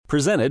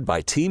Presented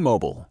by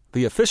T-Mobile,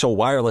 the official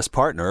wireless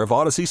partner of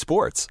Odyssey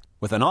Sports.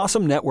 With an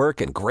awesome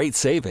network and great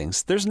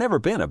savings, there's never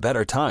been a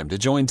better time to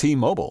join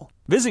T-Mobile.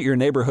 Visit your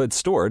neighborhood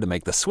store to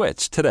make the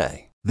switch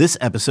today. This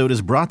episode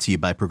is brought to you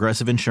by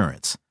Progressive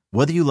Insurance.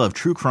 Whether you love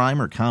true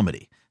crime or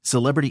comedy,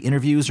 celebrity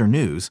interviews or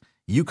news,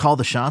 you call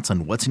the shots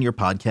on what's in your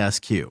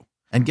podcast queue.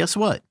 And guess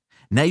what?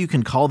 Now you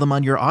can call them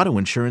on your auto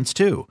insurance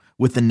too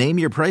with the Name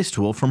Your Price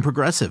tool from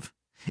Progressive.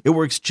 It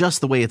works just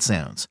the way it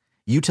sounds.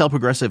 You tell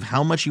Progressive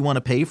how much you want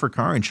to pay for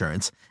car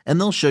insurance, and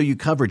they'll show you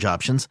coverage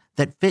options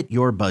that fit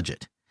your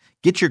budget.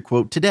 Get your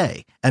quote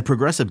today at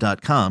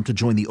Progressive.com to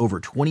join the over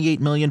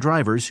 28 million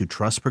drivers who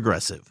trust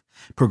Progressive.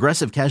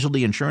 Progressive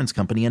Casualty Insurance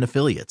Company and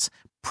Affiliates.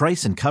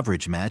 Price and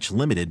coverage match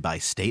limited by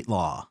state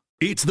law.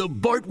 It's the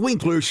Bart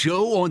Winkler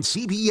Show on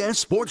CBS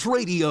Sports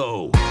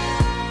Radio.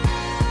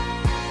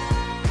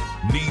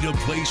 Need a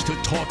place to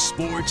talk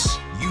sports?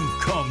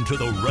 You've come to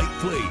the right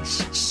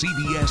place.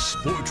 CBS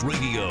Sports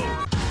Radio.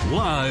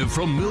 Live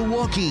from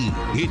Milwaukee,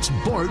 it's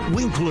Bart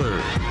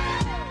Winkler.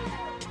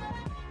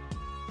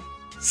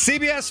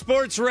 CBS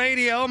Sports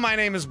Radio. My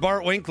name is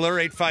Bart Winkler.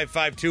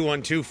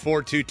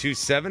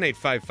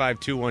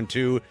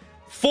 855-212-4227.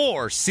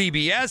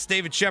 855-212-4CBS.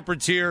 David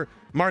Shepard's here.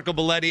 Marco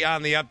Belletti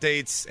on the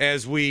updates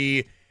as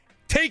we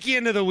take you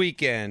into the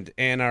weekend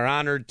and are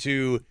honored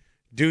to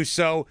do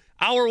so.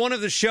 Hour one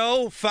of the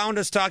show found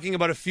us talking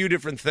about a few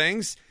different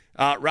things.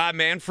 Rob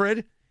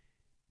Manfred,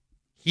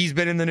 he's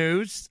been in the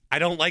news. I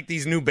don't like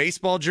these new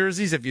baseball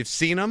jerseys. If you've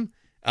seen them,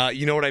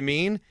 you know what I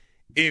mean.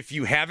 If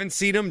you haven't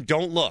seen them,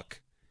 don't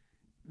look.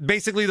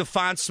 Basically, the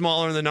font's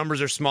smaller and the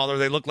numbers are smaller.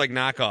 They look like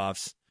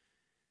knockoffs.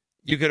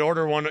 You could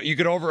order one. You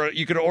could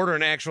order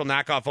an actual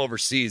knockoff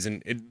overseas,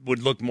 and it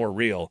would look more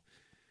real.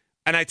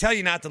 And I tell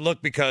you not to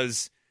look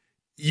because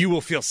you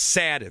will feel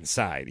sad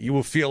inside. You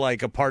will feel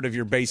like a part of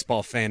your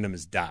baseball fandom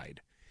has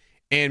died.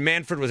 And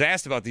Manfred was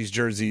asked about these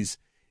jerseys,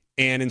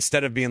 and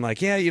instead of being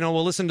like, yeah,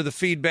 we'll listen to the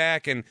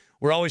feedback, and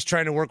we're always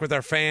trying to work with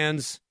our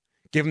fans,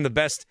 give them the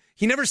best.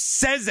 He never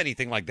says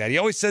anything like that. He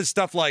always says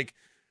stuff like,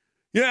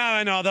 yeah,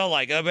 I know, they'll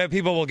like it.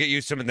 People will get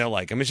used to him, and they'll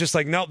like him. It's just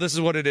like, no, this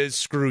is what it is.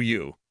 Screw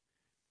you.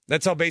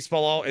 That's how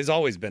baseball has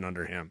always been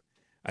under him,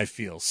 I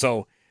feel.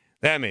 So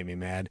that made me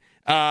mad.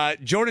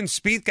 Jordan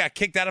Spieth got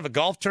kicked out of a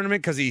golf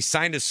tournament because he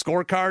signed his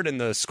scorecard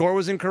and the score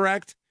was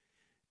incorrect.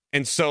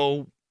 And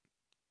so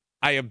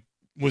I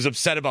was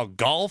upset about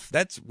golf.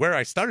 That's where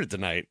I started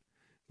tonight,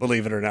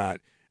 believe it or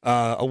not.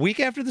 A week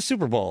after the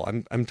Super Bowl,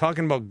 I'm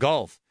talking about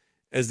golf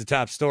as the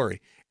top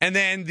story. And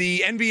then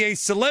the NBA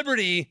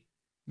celebrity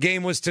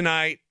game was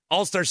tonight.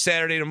 All-Star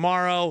Saturday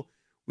tomorrow.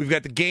 We've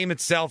got the game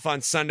itself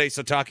on Sunday,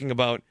 so talking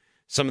about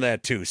some of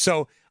that too.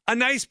 So a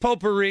nice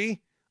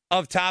potpourri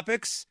of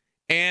topics.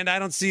 And I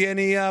don't see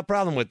any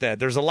problem with that.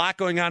 There's a lot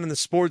going on in the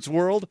sports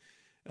world.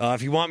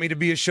 If you want me to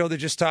be a show that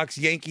just talks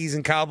Yankees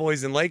and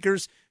Cowboys and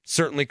Lakers,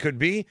 certainly could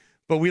be.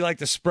 But we like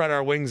to spread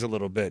our wings a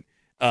little bit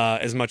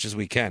as much as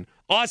we can.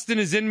 Austin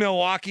is in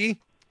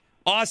Milwaukee.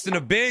 Austin,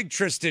 a big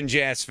Tristan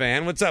Jazz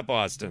fan. What's up,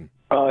 Austin?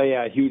 Oh,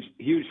 yeah, huge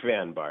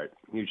fan, Bart.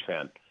 Huge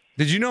fan.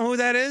 Did you know who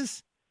that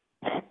is?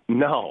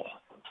 No.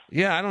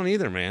 Yeah, I don't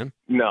either, man.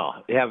 No,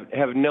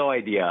 have no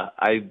idea.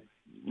 I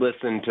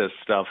listen to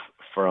stuff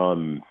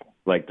from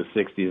like the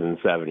 60s and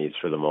 70s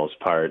for the most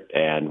part,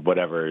 and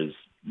whatever is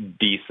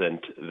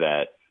decent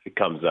that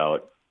comes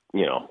out,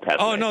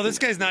 Oh, no, this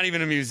guy's not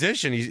even a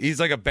musician. He's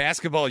like a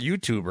basketball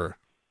YouTuber.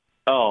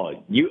 Oh,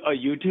 a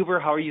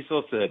YouTuber? How are you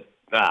supposed to?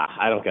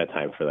 I don't got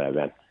time for that,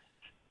 man.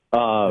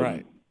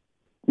 Right.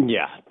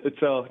 Yeah,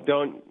 so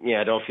don't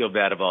feel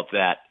bad about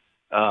that.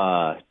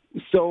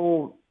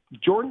 So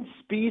Jordan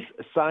Spieth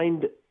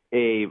signed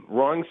a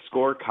wrong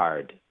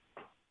scorecard.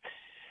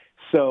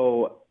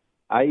 So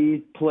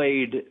I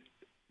played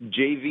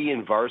JV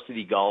and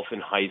varsity golf in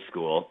high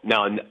school.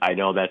 Now, I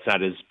know that's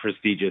not as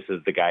prestigious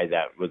as the guy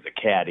that was a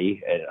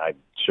caddy, and I'm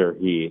sure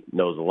he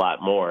knows a lot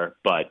more.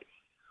 But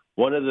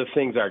one of the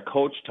things our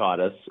coach taught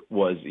us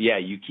was,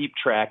 you keep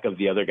track of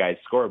the other guy's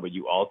score, but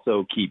you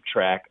also keep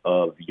track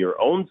of your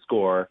own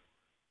score.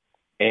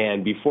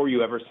 And before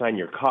you ever sign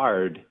your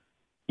card,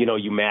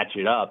 you match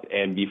it up.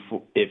 And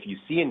if you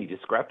see any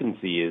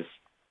discrepancies,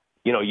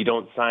 you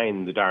don't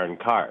sign the darn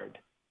card.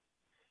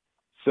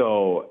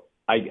 So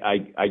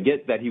I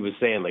get that he was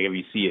saying, like, if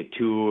you see a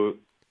 2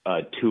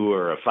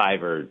 or a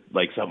 5 or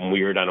like something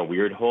weird on a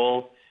weird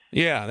hole.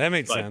 Yeah, that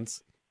makes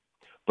sense.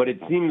 But it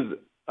seems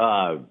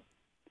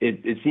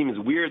it seems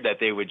weird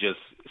that they would just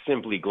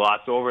simply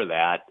gloss over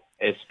that.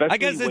 Especially, I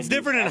guess it's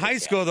different in high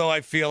school, though.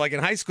 I feel like in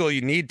high school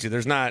you need to.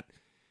 There's not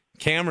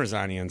cameras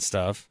on you and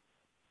stuff.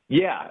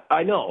 Yeah,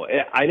 I know,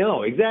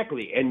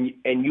 exactly. And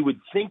you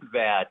would think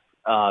that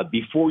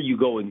before you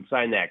go and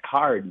sign that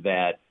card,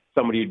 that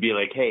somebody would be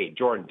like, "Hey,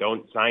 Jordan,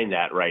 don't sign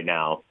that right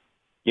now."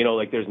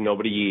 Like there's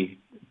nobody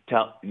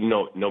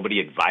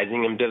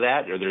advising him to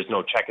that, or there's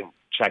no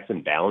checks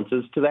and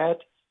balances to that.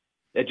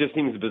 It just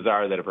seems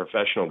bizarre that a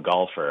professional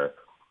golfer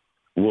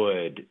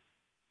would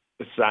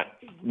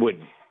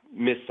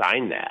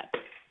missign that.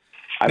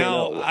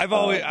 No, I've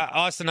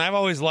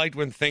always liked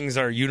when things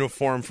are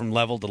uniform from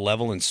level to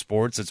level in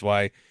sports. That's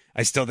why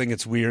I still think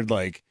it's weird.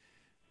 Like,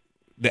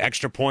 the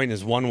extra point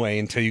is one way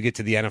until you get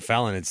to the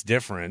NFL and it's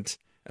different.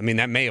 I mean,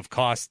 that may have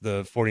cost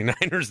the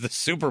 49ers the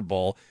Super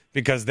Bowl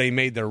because they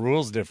made their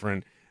rules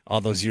different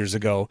all those years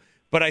ago.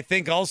 But I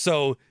think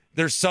also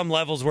there's some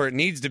levels where it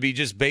needs to be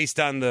just based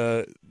on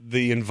the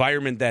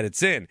environment that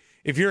it's in.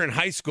 If you're in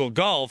high school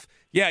golf,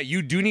 yeah,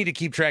 you do need to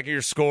keep track of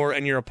your score,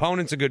 and your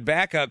opponent's a good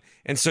backup,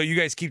 and so you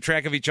guys keep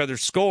track of each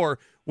other's score,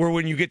 where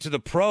when you get to the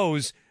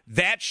pros,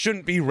 that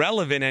shouldn't be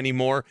relevant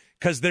anymore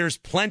because there's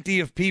plenty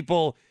of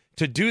people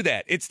to do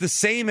that. It's the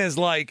same as,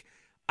 like,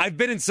 I've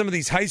been in some of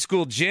these high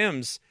school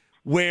gyms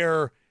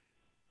where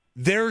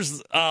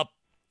there's a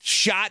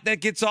shot that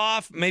gets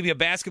off, maybe a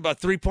basketball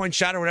three-point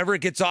shot or whatever,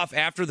 it gets off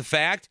after the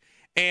fact,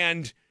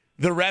 and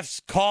the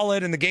refs call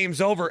it and the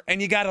game's over,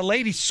 and you got a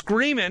lady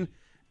screaming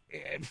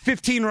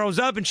 15 rows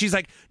up, and she's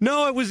like,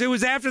 no, it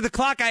was after the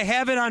clock. I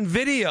have it on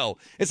video.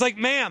 It's like,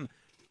 ma'am,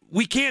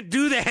 we can't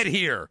do that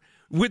here.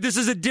 This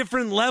is a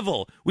different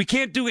level. We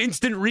can't do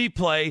instant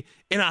replay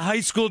in a high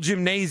school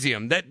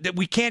gymnasium. That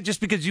we can't,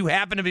 just because you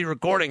happen to be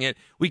recording it,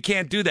 we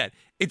can't do that.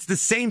 It's the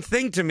same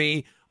thing to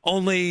me,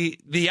 only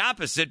the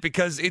opposite,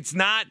 because it's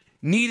not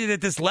needed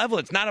at this level.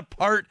 It's not a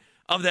part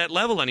of that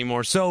level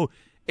anymore. So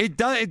it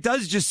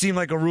does just seem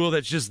like a rule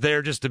that's just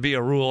there just to be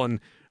a rule. And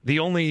the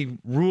only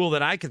rule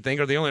that I can think,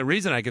 or the only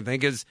reason I can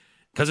think, is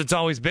because it's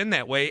always been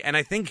that way. And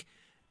I think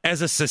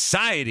as a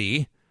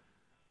society,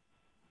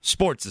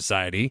 sports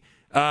society,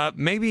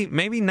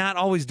 maybe not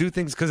always do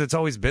things because it's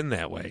always been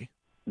that way.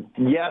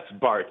 Yes,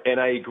 Bart, and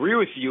I agree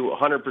with you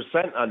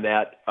 100% on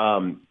that.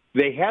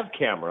 They have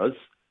cameras.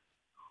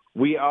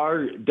 We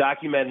are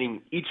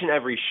documenting each and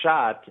every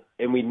shot,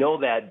 and we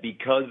know that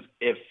because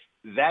if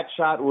that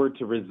shot were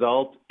to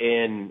result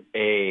in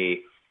a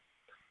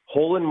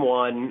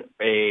hole-in-one,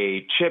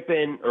 a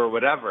chip-in, or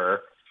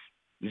whatever,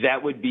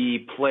 that would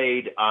be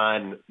played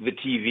on the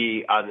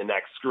TV on the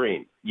next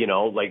screen. You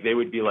know, like they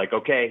would be like,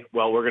 okay,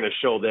 well, we're going to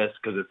show this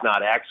because it's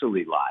not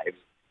actually live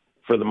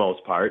for the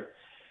most part.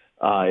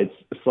 It's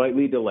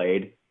slightly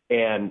delayed.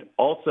 And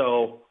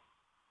also,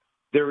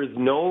 there is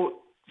no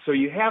 – so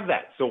you have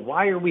that. So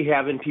why are we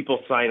having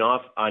people sign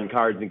off on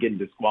cards and getting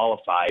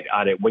disqualified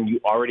on it when you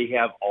already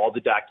have all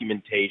the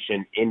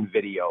documentation in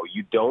video?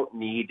 You don't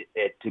need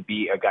it to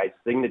be a guy's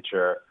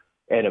signature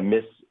and a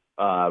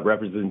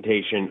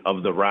misrepresentation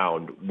of the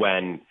round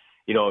when,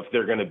 you know, if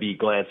they're going to be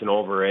glancing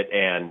over it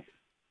and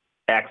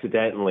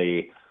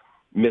accidentally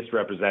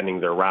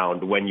misrepresenting their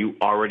round when you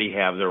already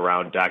have the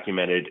round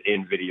documented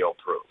in video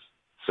proof.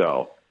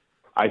 So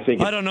I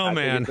think I don't know,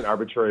 man. It's an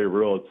arbitrary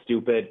rule. It's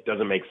stupid.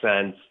 Doesn't make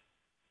sense.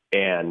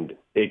 And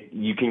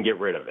you can get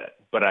rid of it.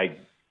 But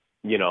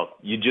you're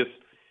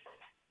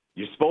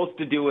supposed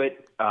to do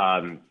it.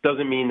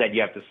 Doesn't mean that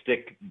you have to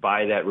stick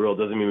by that rule.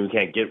 Doesn't mean we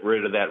can't get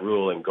rid of that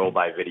rule and go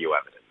by video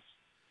evidence.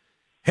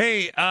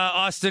 Hey,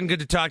 Austin, good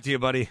to talk to you,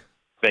 buddy.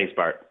 Thanks,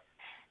 Bart.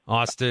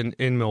 Austin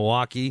in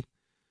Milwaukee,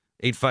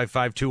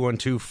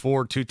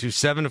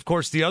 855-212-4227. Of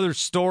course, the other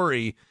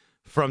story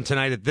from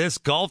tonight at this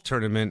golf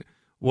tournament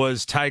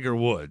was Tiger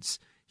Woods.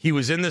 He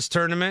was in this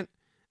tournament.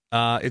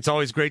 It's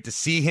always great to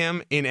see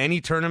him in any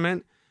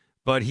tournament,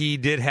 but he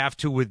did have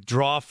to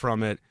withdraw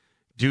from it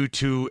due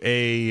to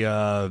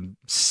a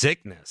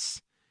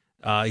sickness.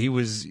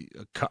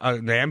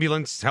 The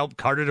ambulance helped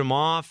carted him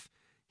off.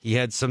 He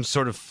had some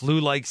sort of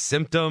flu-like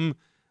symptom.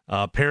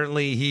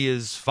 Apparently he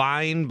is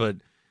fine, but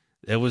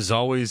it was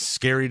always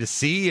scary to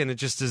see, and it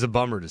just is a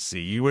bummer to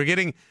see. We're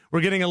getting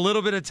a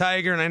little bit of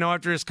Tiger, and I know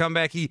after his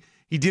comeback, he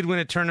did win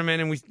a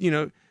tournament, and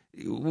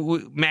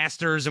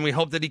Masters, and we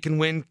hope that he can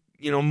win,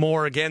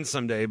 more again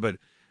someday. But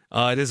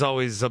it is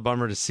always a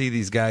bummer to see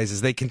these guys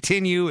as they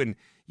continue, and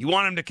you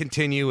want them to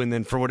continue, and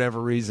then for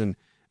whatever reason,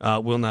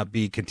 will not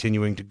be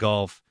continuing to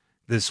golf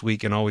this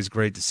week. And always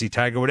great to see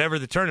Tiger, whatever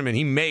the tournament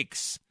he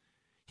makes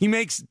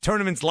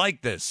tournaments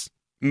like this,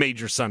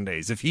 major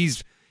Sundays. If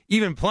he's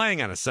even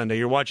playing on a Sunday,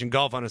 you're watching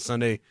golf on a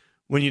Sunday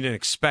when you didn't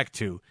expect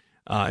to.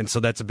 And so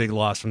that's a big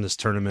loss from this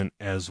tournament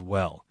as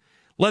well.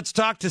 Let's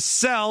talk to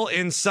Sel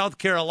in South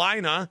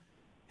Carolina.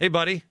 Hey,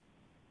 buddy.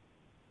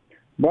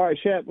 Bart,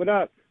 Shep, what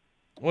up?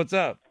 What's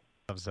up?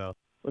 What's up?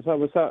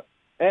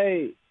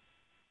 Hey,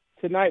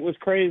 tonight was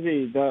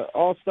crazy. The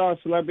All-Star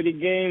Celebrity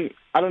Game,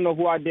 I don't know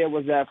who idea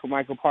was that for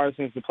Michael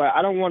Parsons to play.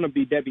 I don't want to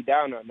be Debbie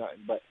Downer or nothing,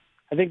 but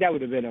I think that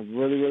would have been a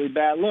really, really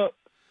bad look.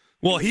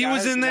 Well, he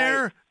was in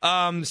there.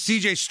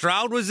 C.J.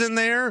 Stroud was in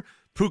there.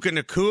 Puka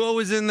Nacua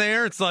was in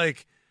there. It's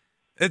like,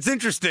 it's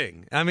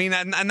interesting. I mean,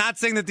 I'm not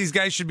saying that these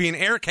guys should be an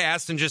air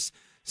cast and just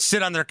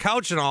sit on their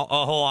couch a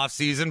whole off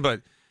season,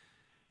 but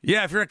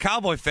yeah, if you're a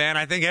Cowboy fan,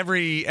 I think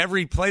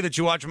every play that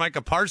you watch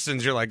Micah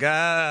Parsons, you're like,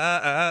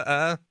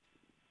 Yeah,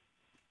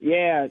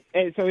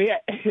 and so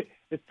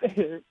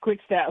quick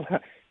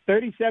stat,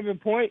 37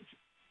 points,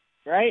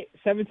 right?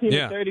 17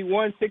 to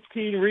 31,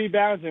 16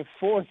 rebounds, and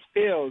 4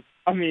 steals.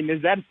 I mean,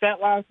 is that a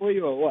stat line for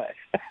you or what?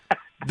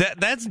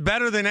 That's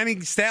better than any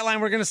stat line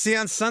we're going to see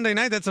on Sunday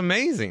night. That's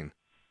amazing.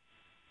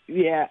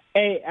 Yeah.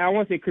 Hey, I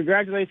want to say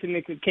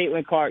congratulations to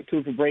Caitlin Clark,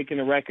 too, for breaking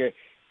the record.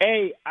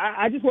 Hey,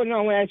 I just want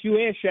to ask you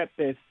and Shep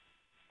this.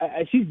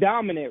 she's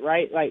dominant,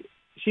 right? Like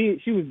she's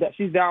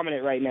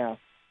dominant right now.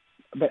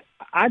 But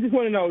I just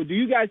want to know, do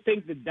you guys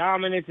think the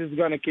dominance is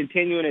going to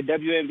continue in the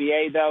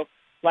WNBA though?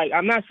 Like,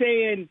 I'm not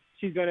saying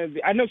she's going to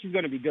be. I know she's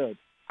going to be good.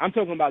 I'm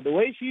talking about the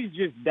way she's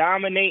just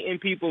dominating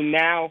people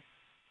now.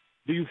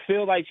 Do you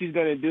feel like she's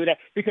going to do that?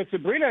 Because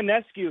Sabrina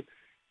Ionescu,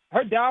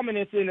 her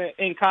dominance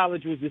in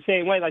college was the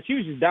same way. Like, she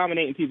was just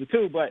dominating people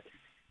too, but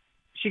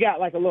she got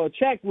like a little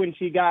check when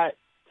she got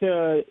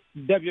to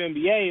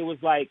WNBA. It was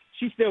like,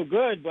 she's still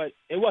good, but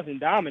it wasn't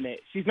dominant.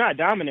 She's not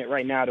dominant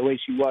right now the way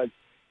she was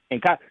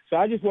in college. So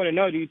I just want to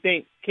know, do you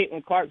think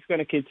Caitlin Clark's going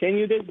to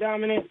continue this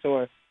dominance,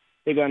 or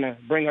they're going to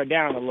bring her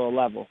down a little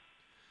level?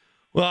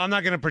 Well, I'm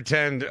not going to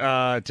pretend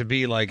to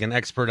be like an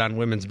expert on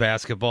women's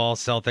basketball.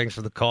 Sel, thanks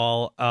for the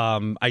call.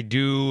 I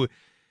do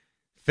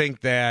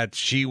think that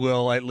she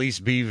will at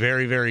least be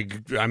very,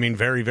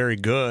 very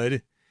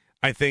good.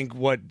 I think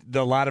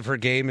a lot of her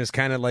game is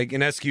kind of like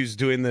Ionescu's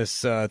doing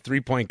this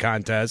three-point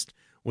contest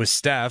with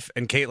Steph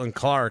and Caitlin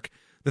Clark.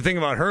 The thing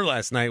about her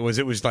last night was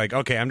it was like,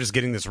 okay, I'm just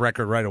getting this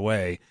record right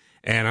away,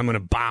 and I'm going to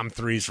bomb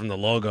threes from the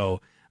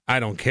logo. I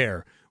don't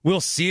care. We'll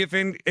see if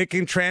it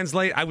can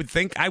translate. I would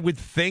think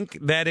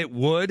that it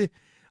would.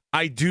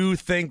 I do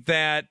think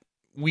that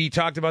we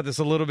talked about this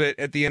a little bit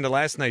at the end of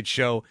last night's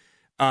show.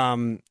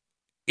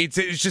 It's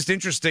just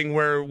interesting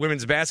where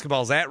women's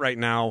basketball is at right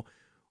now.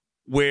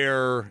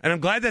 And I'm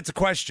glad that's a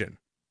question.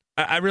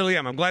 I really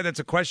am. I'm glad that's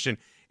a question.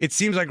 It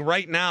seems like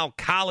right now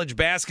college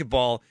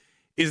basketball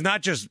is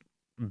not just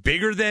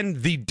bigger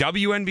than the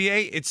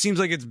WNBA. It seems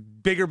like it's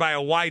bigger by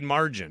a wide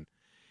margin.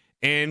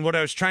 And what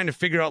I was trying to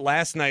figure out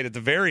last night at the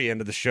very end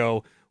of the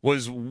show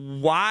was,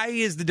 why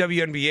is the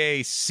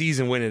WNBA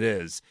season when it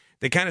is?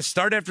 They kind of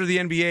start after the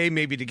NBA,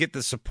 maybe to get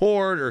the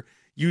support or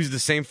use the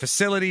same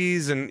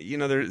facilities. And,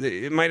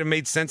 it might have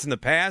made sense in the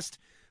past.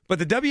 But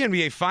the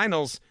WNBA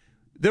finals,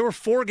 there were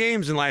 4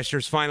 games in last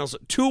year's finals.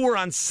 2 were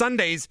on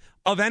Sundays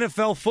of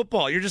NFL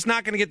football. You're just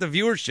not going to get the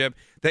viewership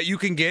that you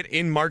can get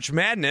in March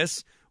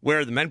Madness,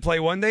 where the men play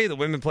one day, the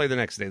women play the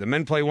next day. The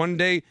men play one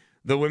day,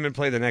 the women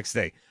play the next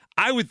day.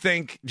 I would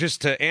think,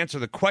 just to answer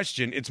the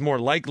question, it's more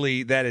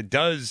likely that it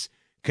does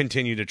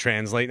continue to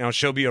translate. Now,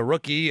 she'll be a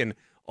rookie and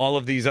all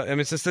of these. I mean,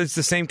 it's the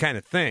same kind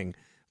of thing.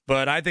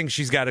 But I think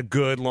she's got a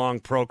good,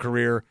 long pro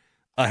career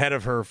ahead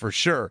of her for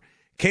sure.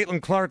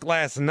 Caitlin Clark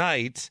last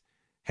night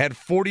had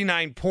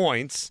 49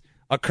 points,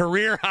 a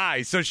career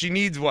high. So she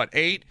needs,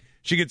 8?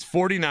 She gets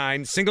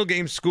 49,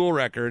 single-game school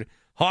record.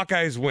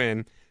 Hawkeyes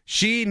win.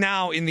 She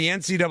now, in the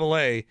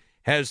NCAA,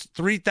 has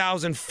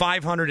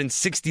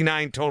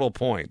 3,569 total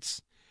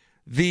points.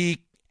 The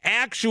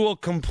actual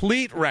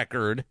complete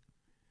record,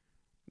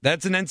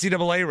 that's an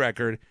NCAA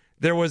record.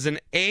 There was an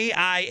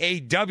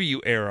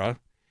AIAW era,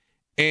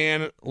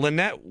 and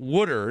Lynette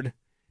Woodard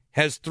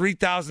has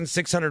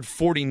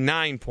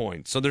 3,649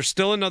 points. So there's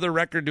still another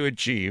record to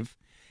achieve.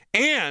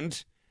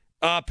 And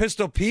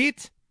Pistol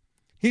Pete,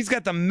 he's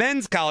got the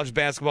men's college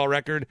basketball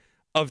record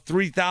of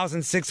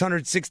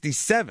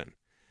 3,667.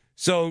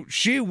 So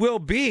she will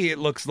be, it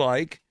looks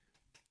like,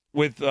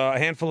 with a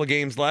handful of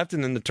games left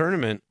and then the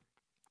tournament.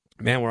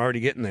 Man, we're already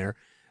getting there.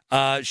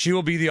 She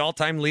will be the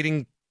all-time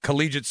leading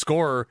collegiate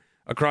scorer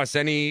across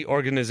any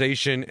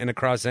organization and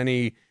across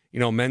any,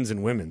 men's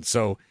and women's.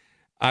 So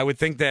I would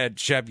think that,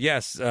 Shep,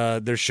 yes,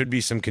 there should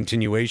be some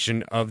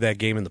continuation of that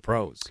game in the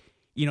pros.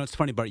 It's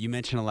funny, Bart, you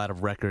mentioned a lot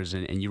of records,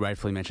 and you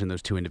rightfully mentioned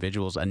those 2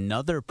 individuals.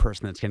 Another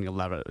person that's getting a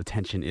lot of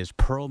attention is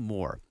Pearl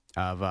Moore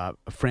of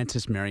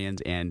Francis Marion's,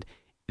 and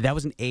that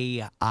was an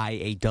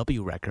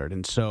AIAW record.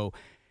 And so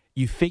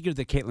you figure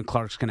that Caitlin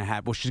Clark's going to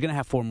have, she's going to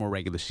have 4 more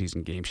regular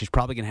season games. She's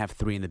probably going to have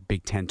 3 in the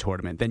Big Ten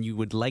tournament. Then you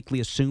would likely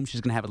assume she's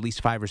going to have at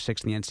least 5 or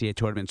 6 in the NCAA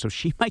tournament. So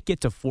she might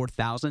get to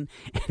 4,000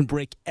 and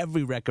break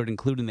every record,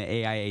 including the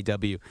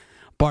AIAW.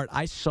 Bart,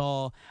 I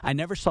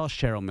never saw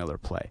Cheryl Miller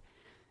play.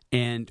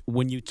 And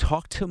when you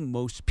talk to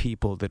most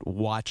people that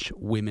watch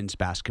women's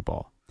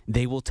basketball,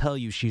 they will tell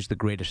you she's the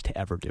greatest to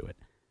ever do it.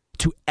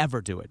 To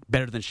ever do it.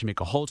 Better than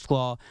Shamika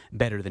Holtzclaw,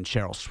 better than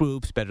Cheryl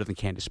Swoops, better than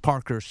Candace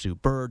Parker, Sue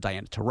Bird,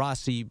 Diana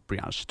Taurasi,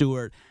 Breanna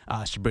Stewart,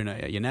 Sabrina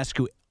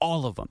Ionescu,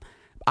 all of them.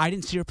 I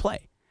didn't see her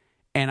play.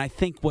 And I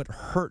think what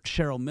hurt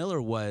Cheryl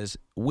Miller was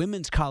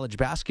women's college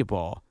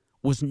basketball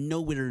was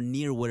nowhere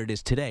near what it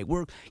is today.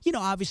 We're,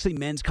 obviously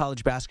men's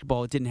college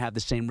basketball, it didn't have the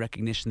same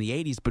recognition in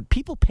the 80s, but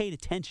people paid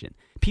attention.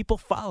 People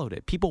followed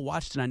it. People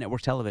watched it on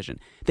network television.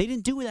 They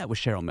didn't do that with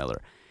Cheryl Miller.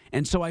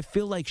 And so I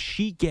feel like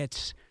she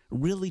gets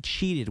really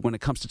cheated when it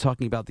comes to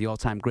talking about the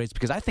all-time greats,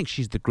 because I think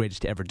she's the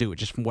greatest to ever do it,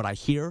 just from what I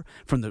hear,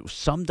 from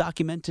some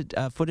documented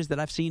footage that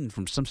I've seen, and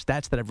from some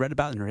stats that I've read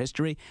about in her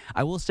history.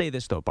 I will say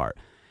this, though, Bart.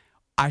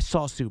 I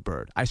saw Sue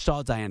Bird. I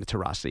saw Diana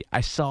Taurasi.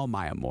 I saw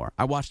Maya Moore.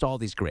 I watched all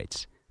these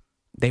greats.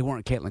 They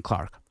weren't Caitlin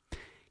Clark.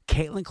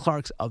 Caitlin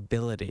Clark's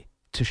ability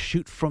to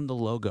shoot from the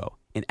logo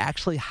and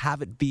actually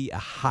have it be a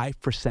high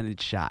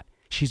percentage shot.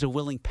 She's a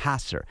willing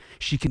passer.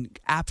 She can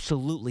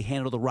absolutely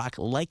handle the rock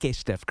like a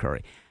Steph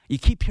Curry. You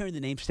keep hearing the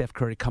name Steph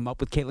Curry come up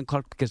with Caitlin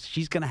Clark because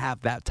she's going to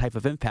have that type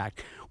of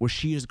impact where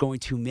she is going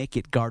to make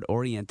it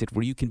guard-oriented,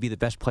 where you can be the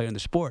best player in the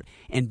sport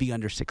and be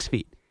under 6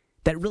 feet.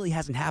 That really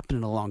hasn't happened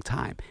in a long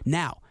time.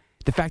 Now,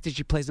 the fact that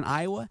she plays in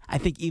Iowa, I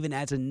think even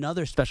adds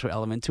another special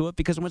element to it,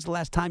 because when's the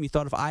last time you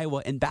thought of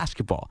Iowa in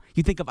basketball?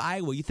 You think of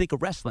Iowa, you think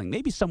of wrestling,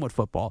 maybe somewhat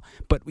football,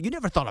 but you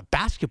never thought of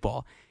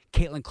basketball.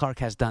 Caitlin Clark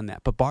has done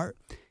that. But Bart,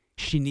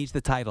 she needs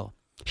the title.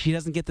 She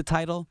doesn't get the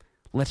title.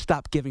 Let's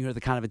stop giving her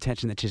the kind of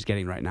attention that she's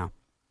getting right now.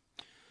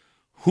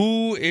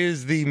 Who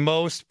is the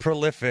most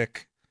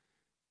prolific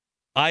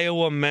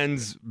Iowa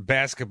men's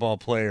basketball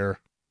player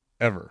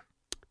ever?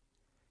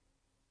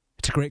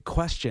 It's a great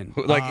question.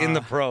 Like in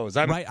the pros.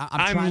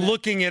 I'm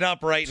looking it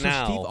up right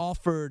now. Steve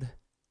Alford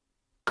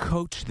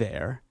coached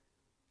there,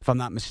 if I'm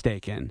not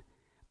mistaken.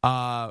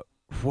 It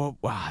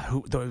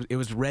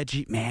was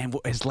Reggie. Man,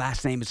 his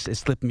last name is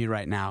slipping me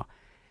right now.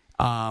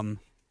 I'm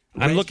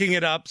looking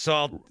it up,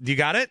 so you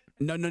got it?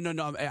 No.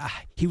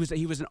 He was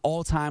an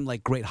all-time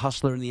great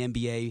hustler in the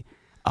NBA.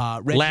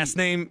 Reggie, last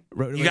name,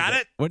 you got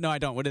it? No, I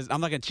don't. What is? I'm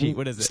not going to cheat.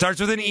 What is it?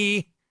 Starts with an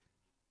E.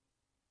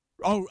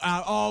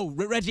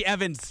 Reggie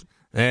Evans.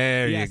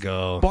 There you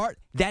go. Bart,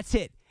 that's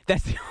it.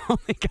 That's the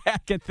only guy I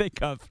can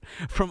think of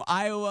from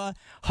Iowa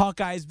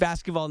Hawkeyes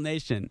Basketball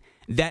Nation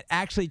that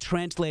actually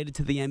translated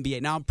to the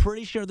NBA. Now, I'm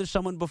pretty sure there's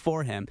someone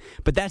before him,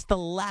 but that's the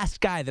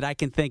last guy that I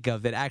can think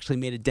of that actually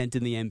made a dent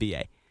in the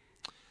NBA.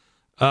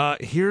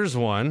 Here's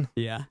one.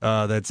 Yeah.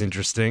 That's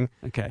interesting.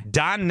 Okay.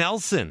 Don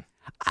Nelson.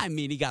 I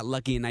mean, he got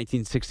lucky in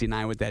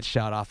 1969 with that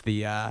shot off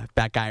the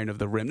back iron of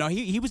the rim. No,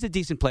 he was a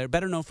decent player,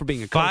 better known for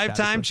being a coach.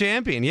 Five-time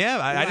champion. Yeah,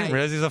 I didn't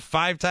realize he was a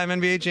five-time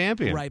NBA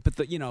champion. Right, but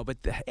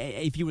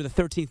if you were the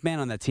 13th man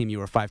on that team, you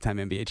were a five-time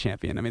NBA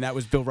champion. I mean, that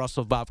was Bill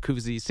Russell, Bob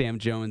Cousy, Sam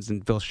Jones,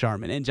 and Bill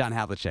Sharman, and John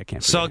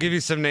Havlicek. So I'll give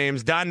you some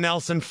names: Don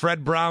Nelson,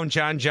 Fred Brown,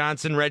 John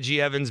Johnson, Reggie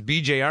Evans,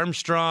 B.J.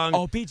 Armstrong.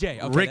 Oh,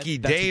 B.J. Okay, Ricky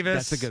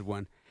Davis. That's a good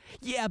one.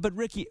 Yeah, but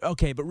Ricky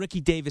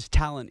Davis'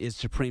 talent is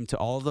supreme to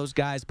all of those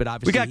guys. But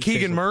obviously, we got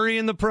Keegan Murray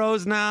in the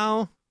pros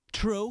now.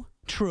 True.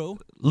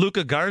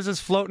 Luka Garza's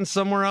floating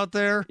somewhere out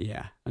there.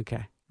 Yeah.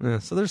 Okay. Yeah,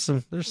 so there's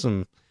some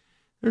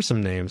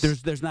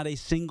names. There's not a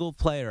single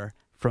player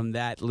from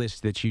that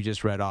list that you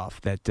just read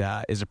off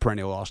that is a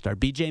perennial All-Star.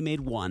 BJ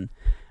made one,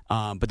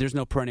 but there's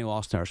no perennial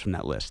All-Stars from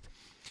that list.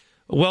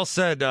 Well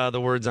said.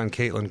 The words on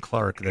Caitlin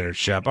Clark there,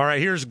 Shep. All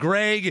right, here's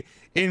Greg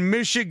in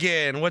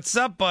Michigan. What's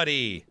up,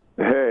 buddy?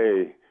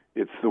 Hey.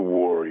 It's the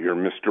Warrior,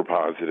 Mr.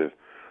 Positive.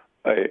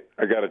 I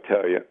got to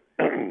tell you,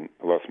 I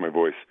lost my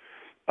voice.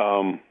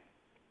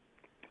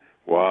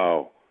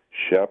 Wow,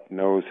 Shep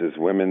knows his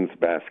women's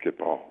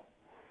basketball.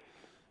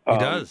 He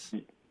does.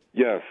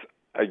 Yes,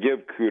 I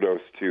give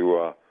kudos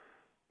to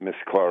Miss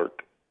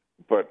Clark,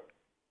 but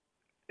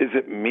is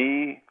it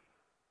me?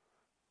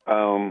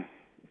 I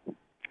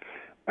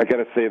got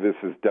to say this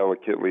as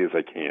delicately as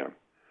I can.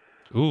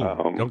 Ooh,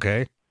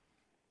 okay.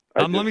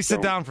 Let me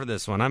sit down for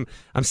this one. I'm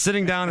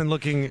sitting down and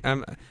looking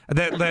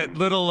that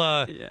little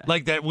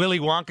like that Willy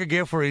Wonka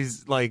gif where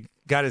he's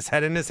got his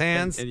head in his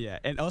hands.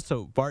 And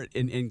also Bart,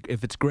 and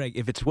if it's Greg,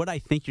 if it's what I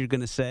think you're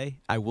going to say,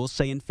 I will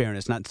say in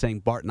fairness, not saying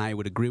Bart and I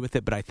would agree with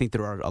it, but I think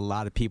there are a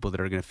lot of people that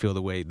are going to feel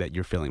the way that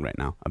you're feeling right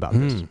now about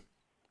this.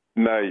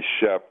 Nice,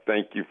 Shep.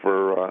 Thank you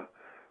for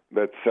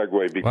that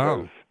segue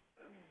because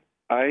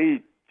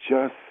I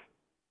just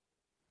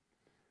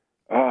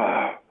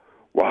wow.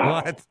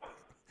 What?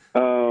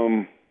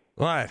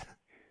 What?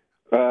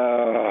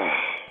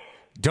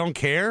 Don't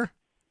care?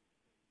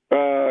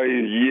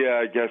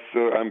 Yeah, I guess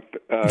so.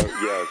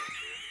 Yes.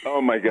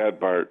 Oh my God,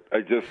 Bart!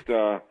 I just,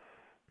 Well,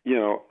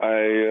 you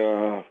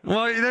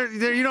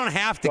don't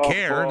have to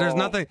care. There's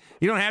nothing.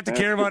 You don't have to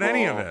care about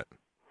any of it.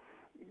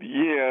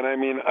 Yeah, and I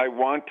mean, I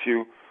want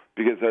to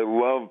because I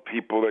love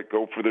people that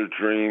go for their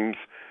dreams.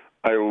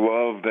 I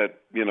love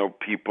that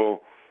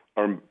people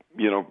are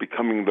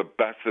becoming the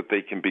best that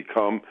they can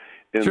become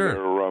in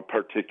their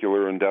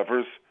particular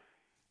endeavors.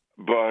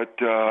 But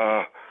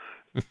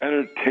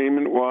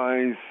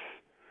entertainment-wise,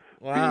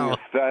 being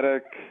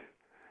aesthetic,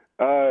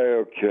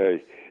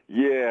 okay.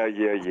 Yeah.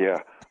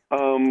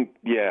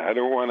 I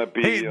don't want to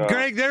be... Hey,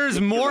 Greg, there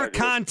is more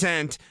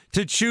content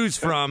to choose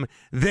from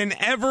than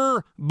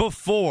ever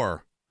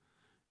before.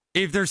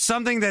 If there's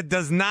something that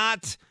does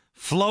not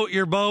float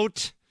your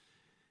boat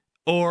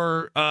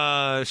or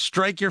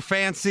strike your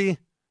fancy,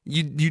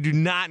 you do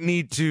not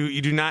need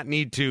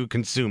to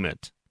consume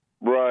it.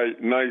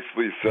 Right,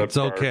 nicely said. It's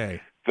okay.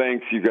 Bart.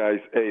 Thanks, you guys.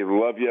 Hey,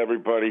 love you,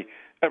 everybody.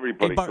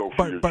 Everybody, Bart, go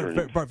for your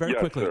dreams. Bart, very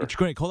quickly. Sir.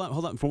 Greg,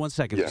 hold on for 1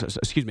 second. Yeah.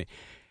 Excuse me.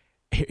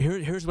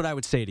 Here's what I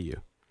would say to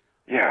you.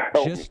 Yeah.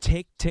 Just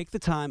take the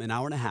time, an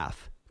hour and a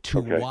half,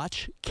 to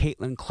watch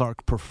Caitlin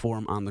Clark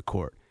perform on the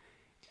court.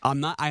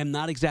 I am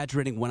not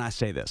exaggerating when I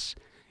say this.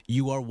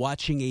 You are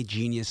watching a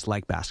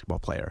genius-like basketball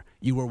player.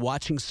 You are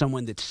watching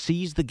someone that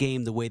sees the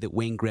game the way that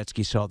Wayne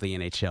Gretzky saw the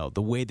NHL,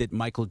 the way that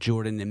Michael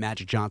Jordan and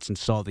Magic Johnson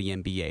saw the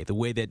NBA, the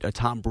way that a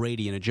Tom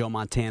Brady and a Joe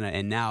Montana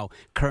and now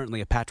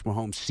currently a Patrick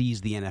Mahomes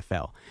sees the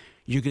NFL.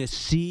 You're going to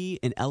see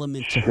an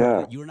element to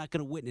her that you're not going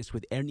to witness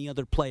with any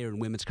other player in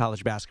women's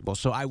college basketball.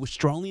 So I would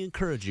strongly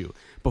encourage you.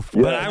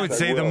 But I would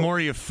say the more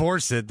you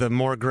force it, the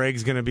more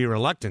Greg's going to be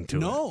reluctant to it.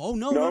 No.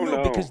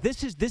 Because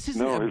this is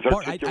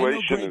Bart, I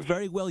know Greg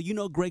very well. You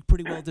know Greg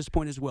pretty well at this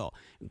point as well.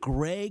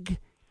 Greg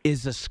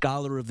is a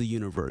scholar of the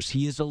universe.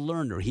 He is a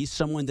learner. He's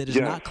someone that is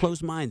not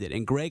closed-minded.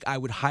 And, Greg, I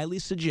would highly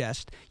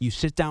suggest you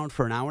sit down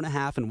for an hour and a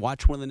half and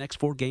watch one of the next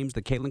 4 games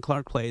that Caitlin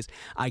Clark plays.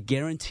 I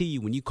guarantee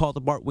you, when you call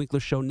the Bart Winkler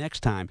Show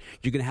next time,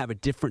 you're going to have a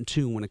different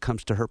tune when it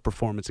comes to her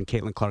performance and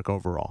Caitlin Clark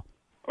overall.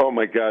 Oh,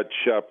 my God,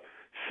 Shep.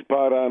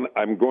 Spot on.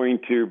 I'm going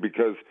to,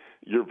 because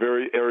you're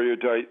very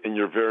erudite and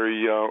you're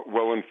very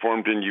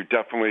well-informed, and you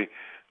definitely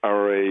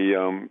are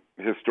a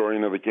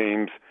historian of the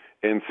games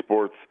and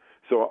sports.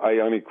 So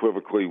I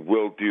unequivocally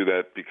will do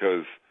that,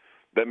 because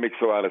that makes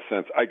a lot of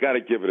sense. I got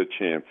to give it a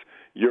chance.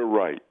 You're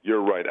right.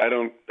 I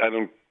don't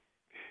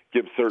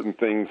give certain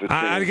things a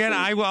chance. Again,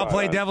 I'll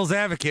play devil's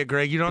advocate,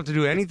 Greg. You don't have to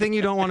do anything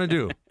you don't want to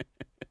do.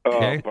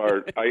 Okay?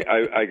 Bart,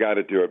 I got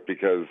to do it,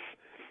 because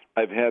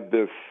I've had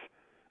this,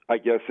 I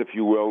guess, if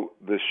you will,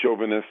 this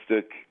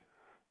chauvinistic,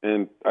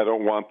 and I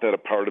don't want that a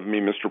part of me.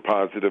 Mr.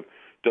 Positive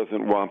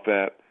doesn't want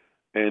that.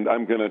 And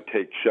I'm going to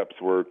take Shep's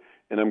word,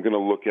 and I'm going to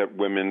look at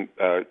women,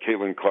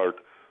 Caitlin Clark,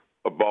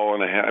 a ball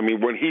and a half. I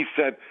mean, when he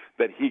said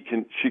that she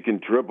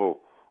can dribble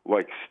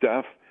like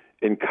Steph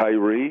and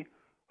Kyrie,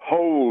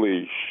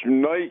 holy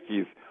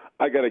shnikes,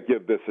 I got to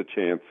give this a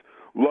chance.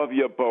 Love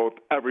you both.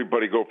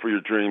 Everybody go for your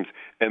dreams.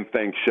 And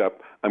thanks,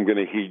 Shep. I'm going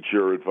to heed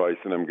your advice,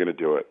 and I'm going to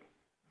do it.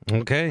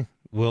 Okay.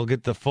 We'll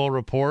get the full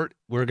report.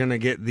 We're going to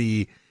get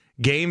the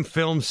game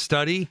film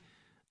study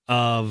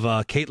of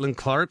Caitlin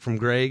Clark from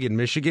Greg in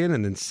Michigan,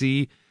 and then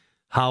see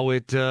how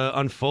it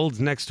unfolds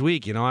next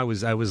week. You know, I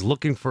was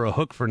looking for a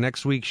hook for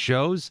next week's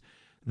shows.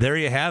 There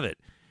you have it.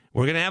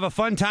 We're going to have a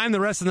fun time the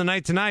rest of the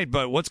night tonight,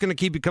 but what's going to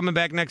keep you coming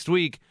back next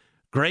week?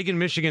 Greg in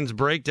Michigan's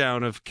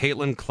breakdown of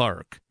Caitlin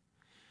Clark.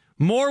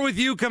 More with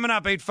you coming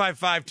up,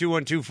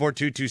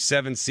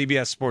 855-212-4227,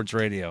 CBS Sports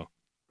Radio.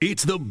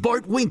 It's the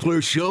Bart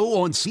Winkler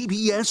Show on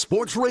CBS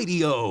Sports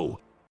Radio.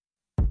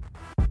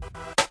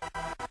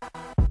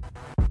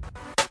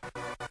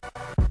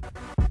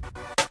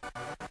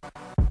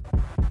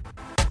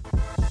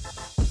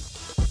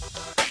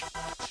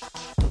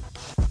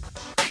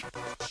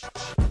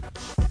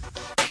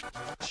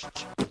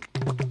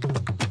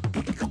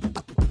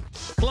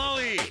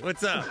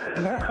 What's up?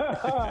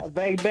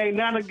 Bang, bang,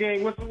 Nana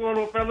gang. What's going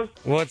on, fellas?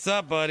 What's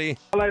up, buddy?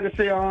 I like to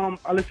say, I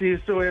listen to your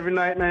show every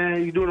night,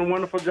 man. You're doing a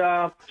wonderful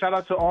job. Shout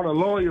out to all the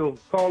loyal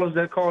callers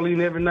that call in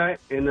every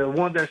night, and the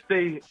ones that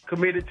stay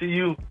committed to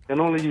you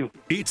and only you.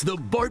 It's the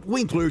Bart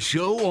Winkler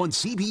Show on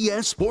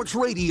CBS Sports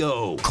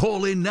Radio.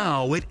 Call in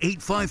now at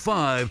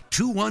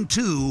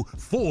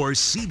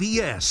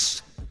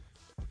 855-212-4CBS.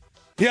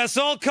 Yes,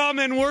 all come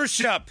and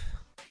worship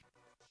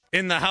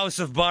in the house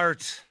of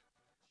Bart.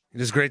 It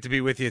is great to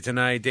be with you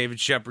tonight. David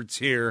Shepard's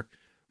here.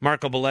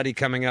 Marco Belletti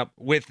coming up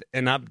with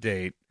an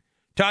update.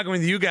 Talking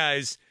with you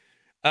guys.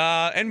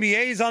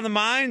 NBA is on the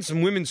mind.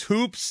 Some women's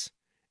hoops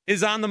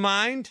is on the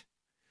mind.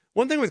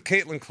 One thing with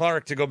Caitlin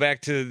Clark, to go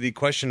back to the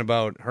question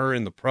about her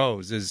in the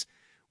pros, is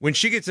when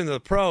she gets into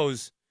the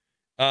pros,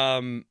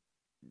 there'll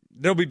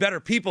be better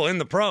people in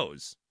the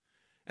pros.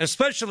 And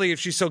especially if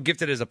she's so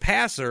gifted as a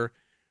passer,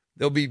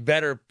 there'll be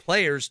better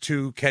players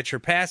to catch her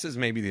passes.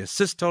 Maybe the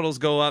assist totals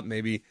go up.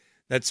 Maybe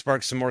that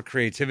sparks some more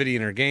creativity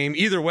in her game.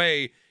 Either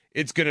way,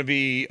 it's going to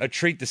be a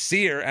treat to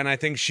see her, and I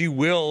think she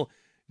will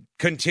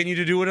continue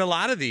to do what a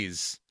lot of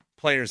these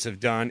players have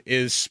done,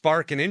 is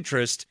spark an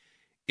interest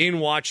in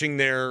watching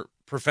their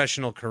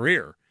professional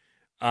career.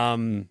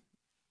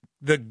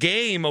 The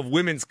game of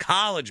women's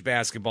college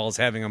basketball is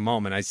having a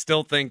moment. I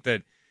still think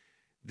that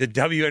the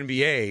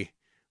WNBA,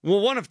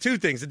 well, one of two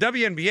things. The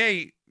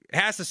WNBA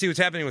has to see what's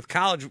happening with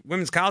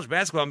women's college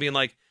basketball and being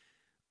like,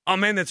 oh,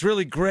 man, that's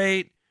really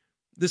great.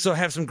 This will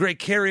have some great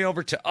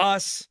carryover to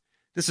us.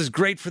 This is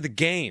great for the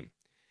game.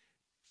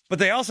 But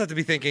they also have to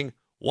be thinking,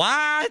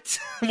 what?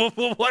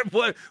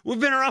 What? We've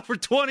been around for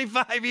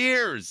 25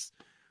 years.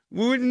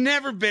 We've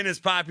never been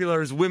as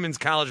popular as women's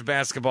college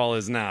basketball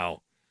is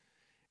now.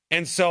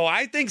 And so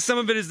I think some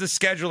of it is the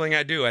scheduling.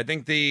 I do. I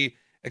think the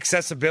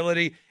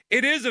accessibility.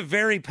 It is a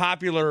very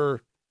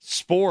popular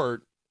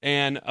sport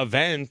and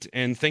event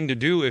and thing to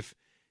do if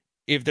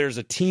there's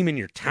a team in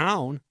your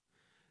town.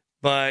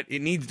 But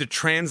it needs to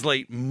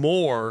translate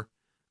more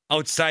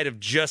outside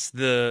of just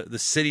the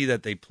city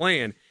that they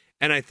play in.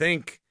 And I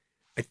think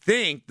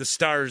the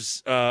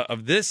stars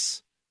of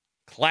this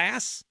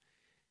class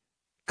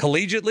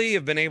collegiately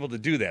have been able to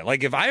do that.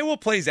 Like if Iowa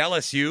plays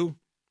LSU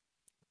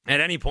at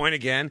any point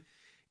again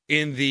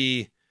in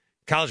the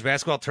college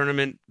basketball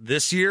tournament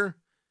this year,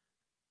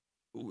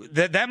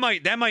 that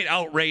might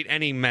outrate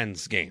any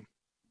men's game.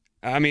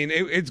 I mean,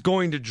 it's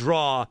going to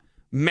draw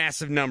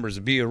massive numbers.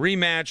 It'll be a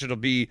rematch. It'll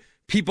be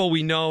people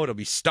we know. It'll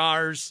be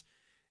stars.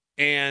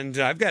 And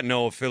I've got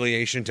no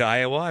affiliation to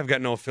Iowa. I've got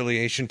no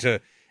affiliation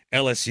to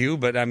LSU.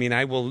 But, I mean,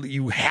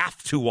 you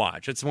have to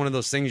watch. It's one of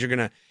those things you're going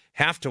to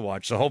have to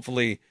watch. So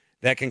hopefully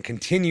that can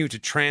continue to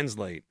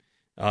translate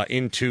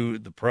into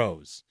the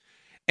pros.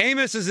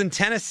 Amos is in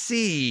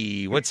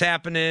Tennessee. What's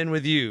happening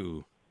with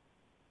you?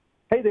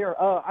 Hey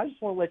there. I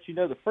just want to let you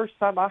know the first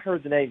time I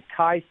heard the name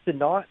Kai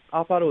Cenat,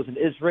 I thought it was an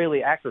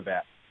Israeli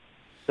acrobat.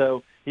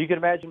 So you can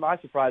imagine my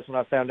surprise when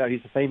I found out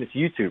he's a famous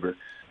YouTuber.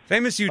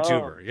 Famous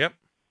YouTuber, yep.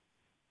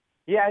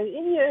 Yeah,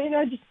 and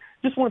I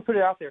just want to put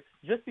it out there.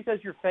 Just because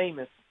you're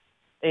famous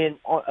and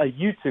a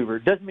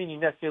YouTuber doesn't mean you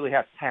necessarily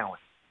have talent.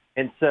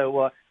 And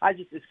so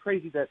it's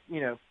crazy that,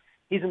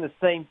 he's on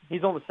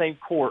the same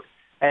court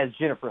as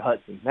Jennifer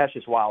Hudson. That's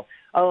just wild.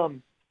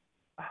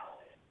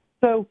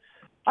 So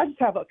I just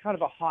have a kind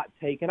of a hot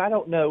take, and I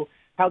don't know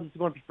how this is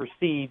going to be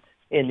perceived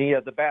in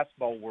the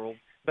basketball world,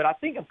 but I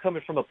think I'm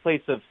coming from a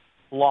place of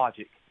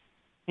logic.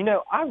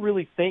 I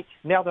really think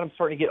now that I'm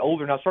starting to get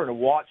older and I'm starting to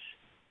watch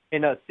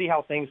and see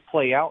how things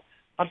play out,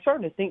 I'm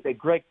starting to think that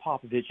Greg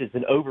Popovich is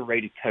an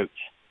overrated coach.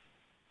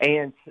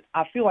 And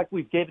I feel like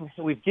we've given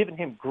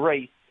him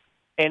grace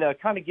and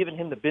kind of given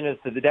him the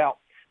benefit of the doubt.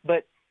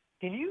 But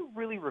can you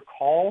really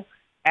recall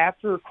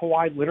after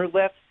Kawhi Leonard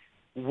left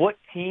what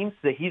teams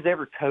that he's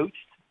ever coached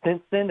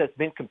since then that's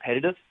been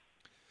competitive?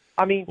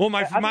 I mean, well,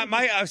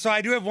 so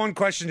I do have one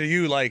question to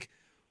you. Like,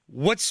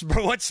 what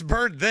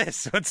spurred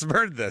this? What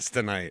spurred this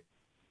tonight?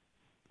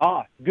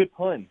 Good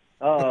pun.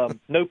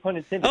 No pun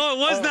intended. Oh, it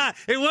was not.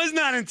 It was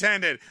not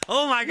intended.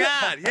 Oh my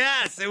God!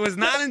 Yes, it was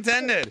not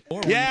intended.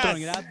 Or yes.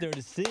 Throwing it out there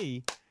to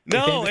see.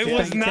 No, it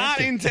was not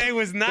intended. It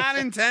was not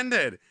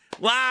intended.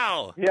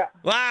 Wow. Yeah.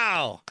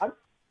 Wow. I'm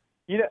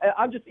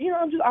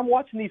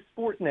watching these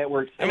sports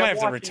networks. I might have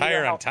to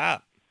retire on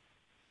top.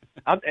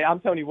 I'm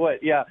telling you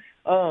what. Yeah.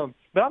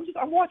 But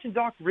I'm watching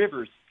Doc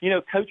Rivers,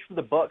 coach for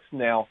the Bucks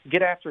now,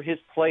 get after his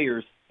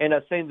players and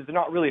saying that they're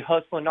not really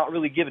hustling, not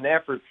really giving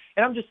effort.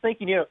 And I'm just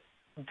thinking,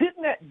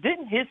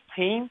 didn't his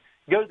team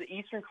go to the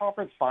Eastern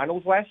Conference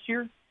Finals last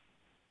year?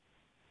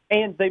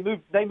 And they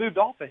moved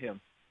off of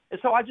him. And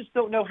so I just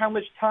don't know how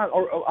much time,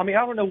 I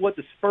don't know what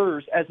the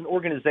Spurs as an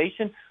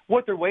organization,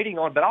 what they're waiting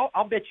on, but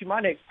I'll bet you my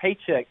next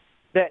paycheck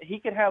that he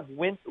could have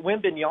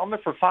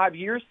Wembanyama for 5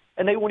 years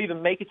and they won't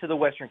even make it to the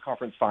Western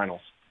Conference Finals.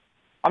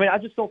 I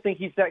just don't think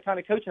he's that kind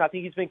of coach, and I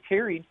think he's been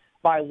carried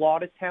by a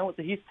lot of talent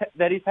that he's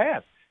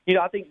had.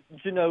 I think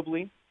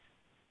Ginobili,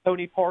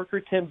 Tony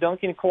Parker, Tim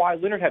Duncan, and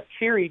Kawhi Leonard have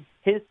carried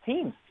his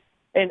teams.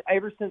 And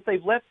ever since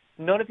they've left,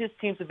 none of his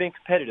teams have been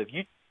competitive.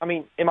 Am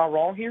I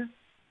wrong here?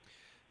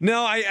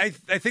 No, I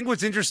think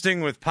what's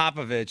interesting with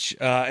Popovich,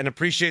 and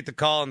appreciate the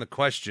call and the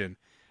question,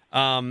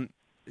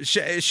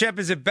 Shep,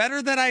 is it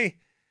better that I'm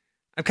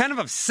kind of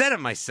upset at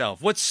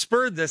myself? What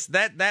spurred this?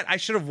 That I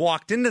should have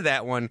walked into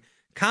that one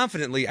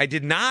confidently. I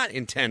did not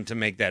intend to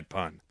make that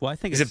pun. Well, I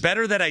think is it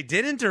better that I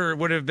didn't, or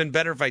would it have been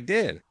better if I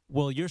did?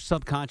 Well, your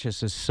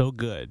subconscious is so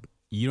good,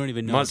 you don't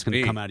even know what's going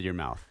to come out of your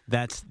mouth.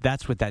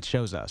 That's what that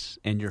shows us.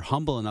 And you're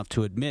humble enough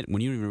to admit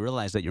when you don't even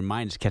realize that your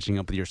mind is catching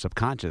up with your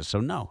subconscious. So,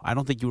 no, I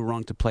don't think you were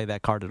wrong to play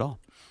that card at all.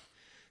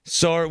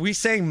 So are we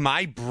saying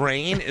my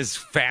brain is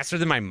faster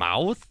than my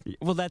mouth?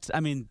 Well,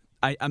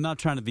 I'm not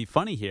trying to be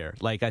funny here.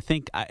 Like, I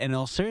think, in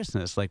all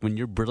seriousness, like when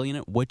you're brilliant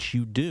at what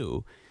you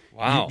do,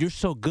 wow, you're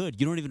so good,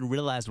 you don't even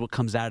realize what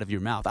comes out of your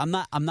mouth. I'm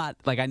not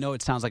like, I know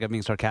it sounds like I'm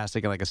being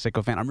sarcastic and like a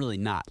sicko fan. I'm really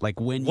not. Like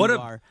when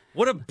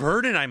what a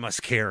burden I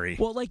must carry.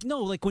 Well, like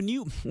no, like when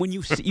you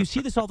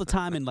see this all the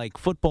time in like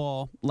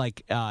football,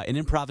 like an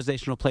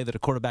improvisational play that a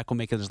quarterback will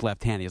make with his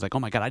left hand. He's like, oh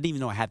my God, I didn't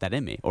even know I had that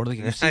in me. Or like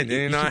you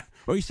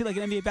see like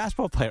an NBA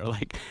basketball player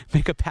like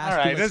make a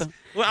pass.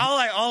 All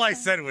right, all I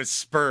said was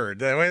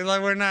spurred.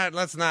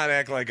 Let's not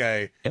act like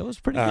I. It was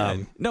pretty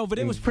good. No, but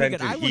it was pretty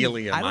good.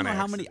 I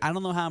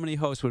don't know how many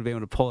hosts would be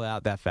able to pull it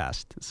out that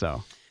fast.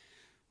 So,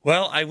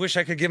 well, I wish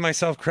I could give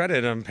myself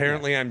credit.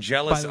 Apparently, I'm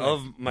jealous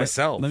of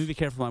myself. Let me be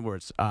careful with my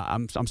words.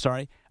 I'm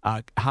sorry.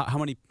 How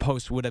many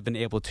hosts would have been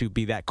able to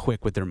be that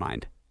quick with their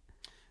mind?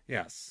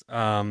 Yes.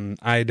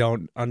 I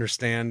don't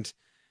understand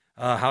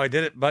how I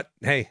did it, but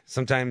hey,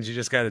 sometimes you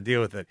just got to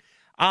deal with it.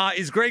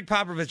 Is Greg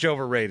Popovich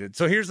overrated?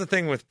 So here's the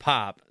thing with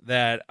Pop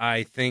that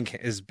I think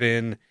has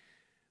been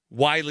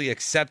widely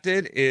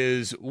accepted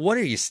is, what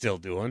are you still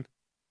doing?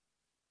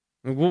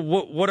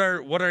 What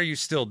are you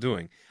still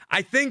doing?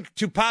 I think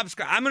to Pop's,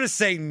 I'm going to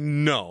say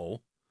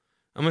no.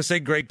 I'm going to say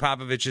Greg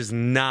Popovich is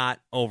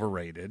not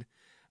overrated.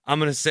 I'm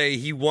going to say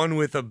he won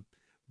with a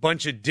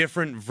bunch of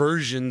different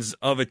versions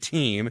of a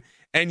team.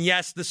 And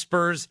yes, the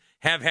Spurs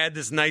have had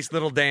this nice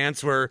little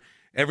dance where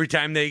every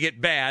time they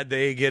get bad,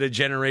 they get a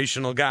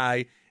generational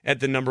guy at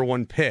the number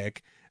one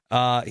pick.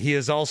 He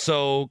has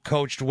also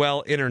coached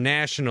well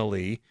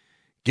internationally,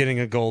 getting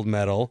a gold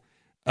medal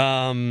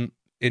in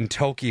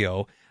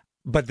Tokyo.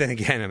 But then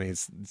again,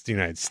 it's the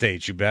United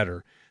States, you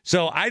better.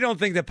 So I don't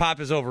think that Pop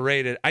is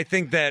overrated. I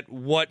think that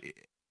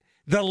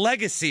the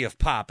legacy of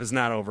Pop is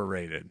not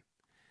overrated.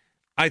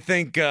 I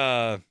don't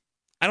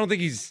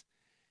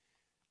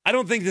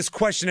think this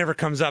question ever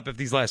comes up if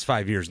these last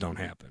 5 years don't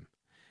happen.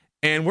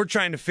 And we're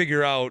trying to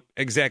figure out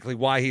exactly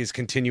why he is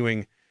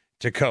continuing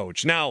to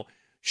coach. Now,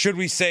 should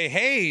we say,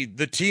 hey,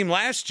 the team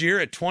last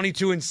year at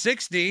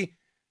 22-60,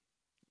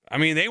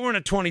 they weren't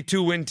a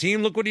 22-win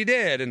team. Look what he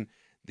did. And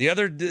There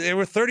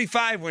were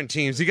 35-win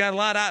teams. You got a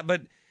lot out,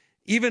 but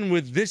even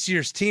with this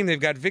year's team, they've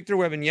got Victor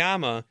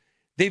Wembanyama.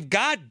 They've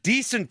got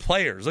decent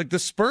players. Like the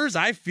Spurs,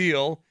 I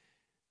feel,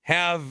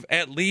 have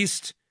at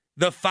least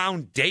the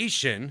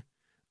foundation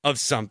of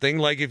something.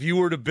 Like if you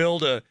were to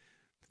build a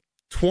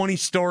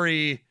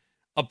 20-story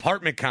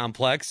apartment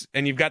complex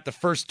and you've got the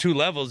first 2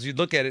 levels, you'd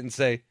look at it and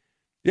say,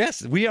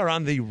 yes, we are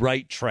on the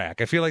right track.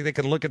 I feel like they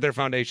can look at their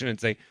foundation and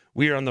say,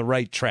 we are on the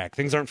right track.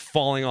 Things aren't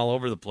falling all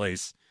over the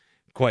place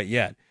quite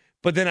yet.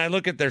 But then I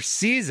look at their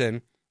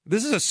season.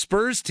 This is a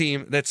Spurs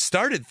team that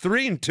started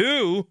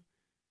 3-2,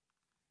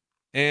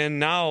 and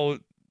now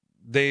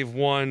they've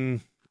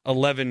won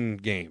 11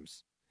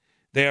 games.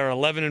 They are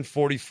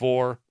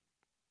 11-44.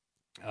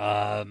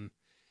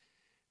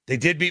 They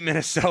did beat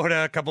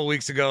Minnesota a couple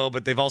weeks ago,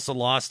 but they've also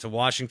lost to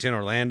Washington,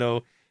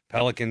 Orlando,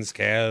 Pelicans,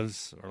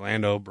 Cavs,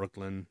 Orlando,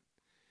 Brooklyn.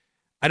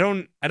 I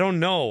don't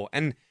know.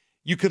 And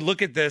you could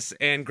look at this,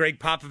 and Greg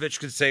Popovich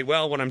could say,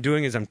 well, what I'm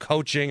doing is I'm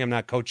coaching. I'm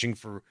not coaching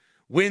for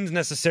wins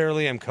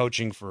necessarily. I'm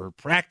coaching for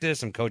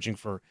practice. I'm coaching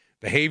for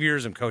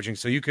behaviors. I'm coaching.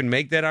 So you can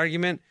make that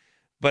argument,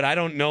 but I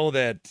don't know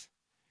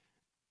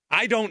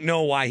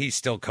why he's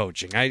still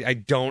coaching. I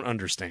don't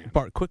understand.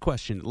 Bart, quick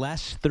question.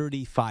 Last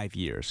 35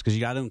 years, because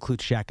you got to include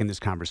Shaq in this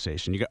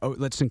conversation.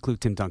 Let's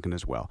include Tim Duncan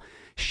as well.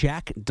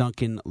 Shaq,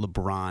 Duncan,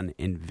 LeBron,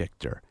 and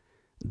Victor.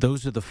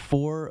 Those are the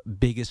 4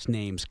 biggest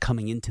names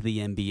coming into the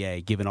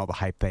NBA, given all the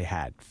hype they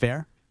had.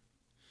 Fair?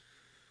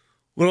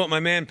 What about my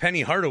man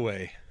Penny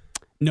Hardaway?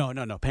 No.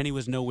 Penny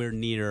was nowhere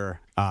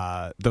near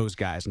those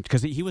guys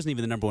because he wasn't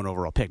even the number 1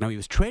 overall pick. No, he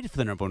was traded for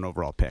the number 1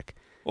 overall pick.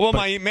 Well,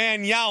 my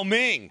man Yao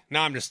Ming.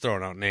 Now I'm just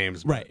throwing out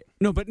names. But. Right.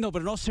 No, but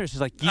in all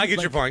seriousness, I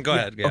get your point. Go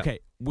ahead. Yeah. Okay.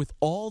 With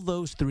all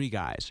those 3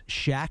 guys,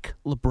 Shaq,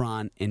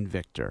 LeBron, and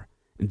Victor,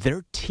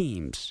 their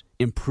teams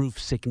improved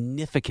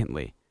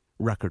significantly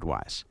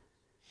record-wise.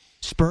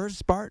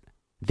 Spurs, Bart,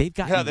 they've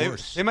gotten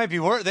worse. They might be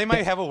worse. They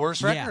might have a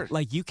worse record. Yeah,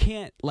 you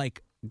can't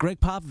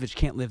Greg Popovich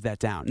can't live that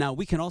down. Now,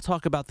 we can all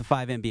talk about the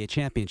 5 NBA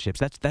championships.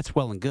 That's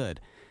well and good.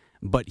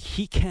 But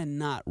he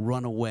cannot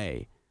run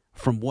away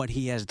from what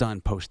he has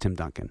done post-Tim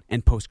Duncan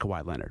and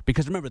post-Kawhi Leonard.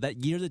 Because remember,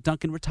 that year that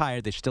Duncan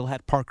retired, they still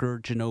had Parker,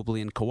 Ginobili,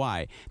 and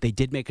Kawhi. They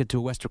did make it to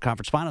a Western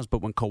Conference Finals,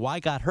 but when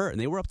Kawhi got hurt, and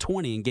they were up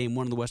 20 in Game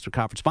 1 of the Western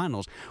Conference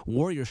Finals,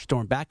 Warriors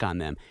stormed back on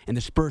them, and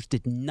the Spurs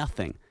did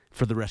nothing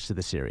for the rest of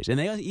the series. And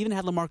they even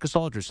had LaMarcus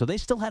Aldridge, so they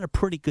still had a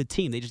pretty good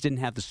team. They just didn't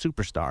have the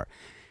superstar.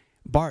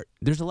 Bart,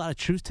 there's a lot of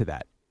truth to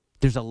that.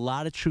 There's a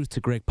lot of truth to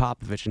Greg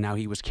Popovich and how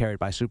he was carried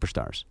by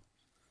superstars.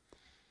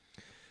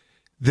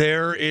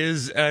 There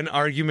is an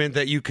argument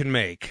that you can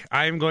make.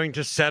 I'm going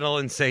to settle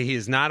and say he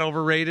is not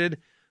overrated,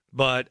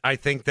 but I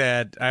think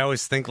that I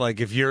always think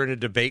if you're in a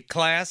debate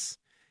class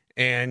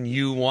and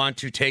you want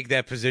to take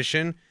that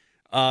position,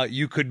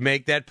 you could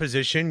make that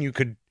position. You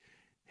could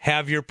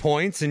have your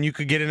points and you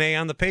could get an A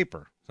on the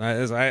paper.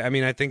 I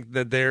think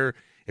that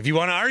if you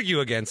want to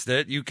argue against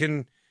it, you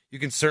can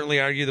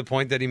certainly argue the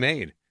point that he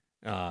made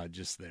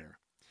just there.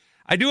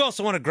 I do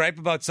also want to gripe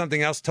about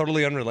something else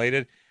totally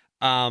unrelated.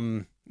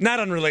 Not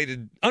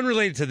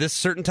unrelated to this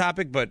certain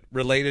topic, but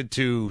related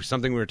to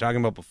something we were talking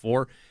about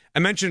before. I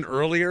mentioned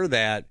earlier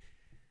that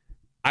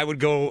I would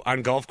go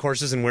on golf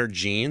courses and wear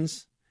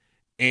jeans,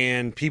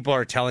 and people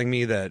are telling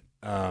me that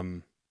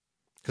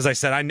because I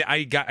said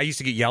I used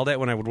to get yelled at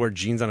when I would wear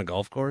jeans on a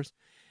golf course,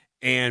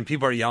 and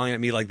people are yelling at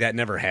me like that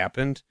never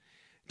happened.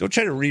 Don't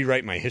try to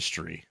rewrite my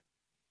history.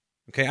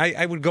 Okay,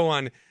 I would go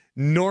on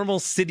normal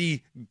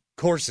city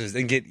courses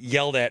and get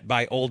yelled at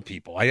by old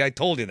people. I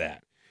told you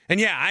that. And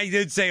yeah, I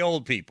did say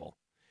old people.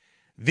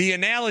 The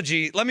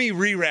analogy, let me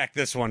re-rack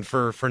this one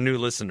for new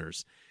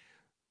listeners.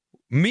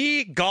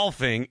 Me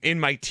golfing in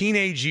my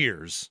teenage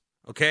years,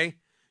 okay?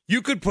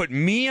 You could put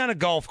me on a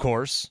golf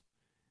course.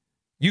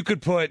 You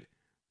could put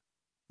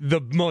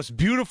the most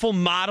beautiful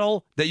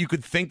model that you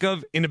could think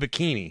of in a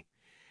bikini.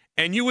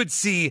 And you would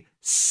see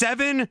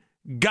 7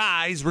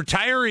 guys,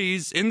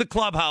 retirees in the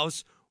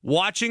clubhouse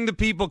watching the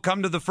people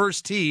come to the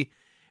first tee,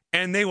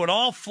 and they would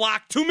all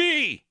flock to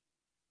me.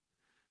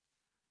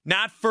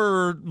 Not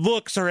for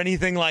looks or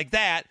anything like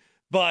that,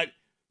 but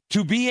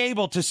to be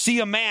able to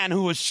see a man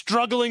who is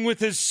struggling with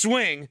his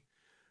swing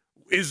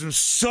is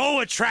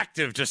so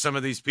attractive to some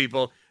of these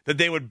people that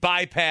they would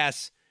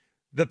bypass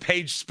the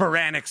Paige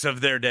Sporanics of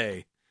their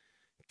day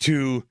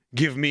to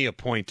give me a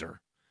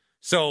pointer.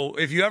 So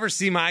if you ever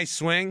see my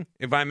swing,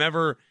 if I'm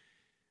ever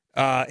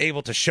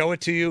able to show it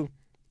to you,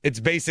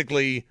 it's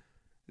basically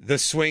the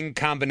swing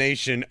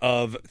combination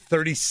of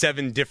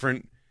 37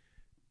 different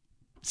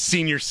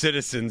senior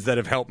citizens that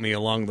have helped me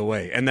along the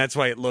way. And that's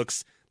why it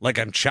looks like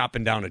I'm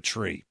chopping down a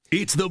tree.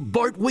 It's the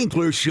Bart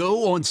Winkler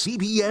Show on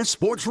CBS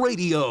Sports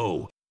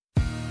Radio.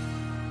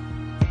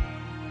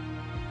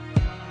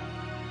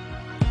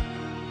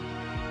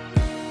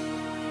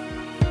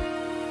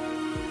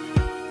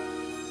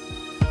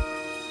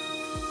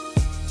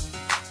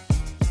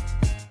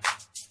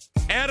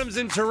 Adam's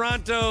in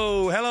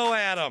Toronto. Hello,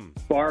 Adam.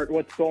 Bart,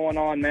 what's going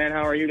on, man?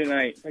 How are you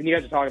tonight? And you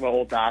guys are talking about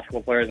old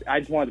basketball players. I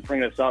just wanted to bring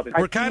this up.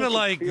 We're kind of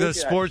like the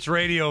sports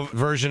radio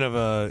version of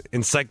a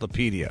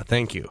encyclopedia.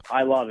 Thank you.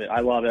 I love it.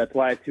 That's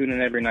why I tune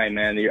in every night,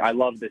 man. I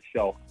love this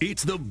show.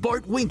 It's the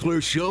Bart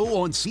Winkler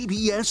Show on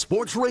CBS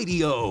Sports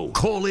Radio.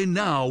 Call in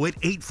now at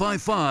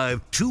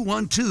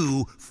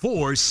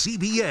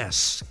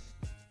 855-212-4CBS.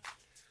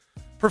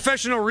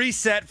 Professional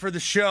reset for the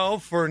show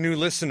for new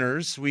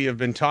listeners. We have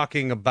been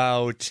talking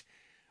about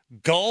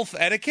golf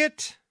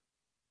etiquette,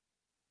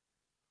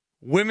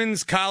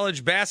 women's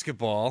college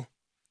basketball,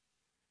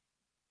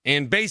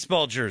 and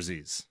baseball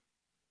jerseys.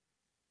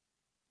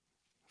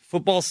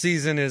 Football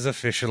season is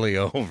officially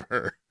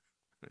over.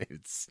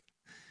 It's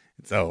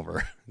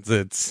over.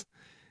 It's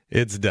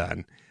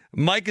done.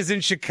 Mike is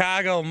in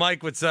Chicago.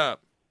 Mike, what's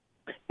up?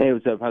 Hey,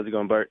 what's up? How's it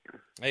going, Bart?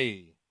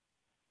 Hey.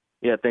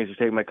 Yeah, thanks for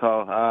taking my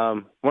call.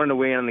 Wanted to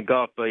weigh in on the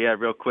golf, but yeah,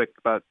 real quick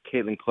about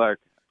Caitlin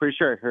Clark. Pretty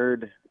sure I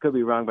heard, could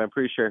be wrong, but I'm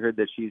pretty sure I heard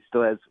that she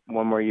still has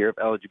one more year of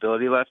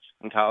eligibility left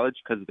in college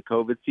because of the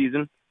COVID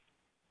season.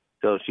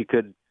 So she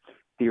could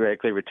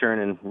theoretically return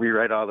and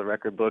rewrite all the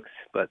record books.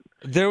 But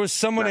there was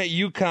someone at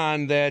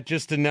UConn that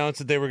just announced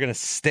that they were going to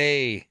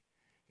stay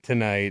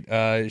tonight.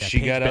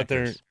 She got out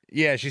there.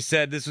 Yeah, she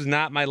said this was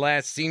not my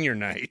last senior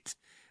night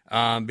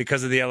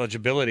because of the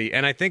eligibility.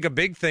 And I think a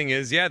big thing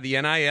is,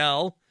 the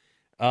NIL.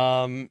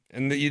 And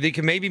they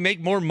can maybe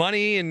make more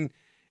money in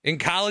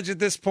college at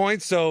this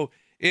point. So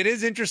it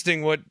is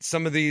interesting what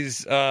some of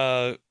these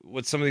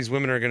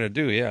women are going to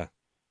do. Yeah.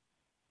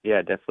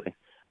 Yeah, definitely.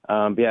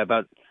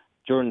 About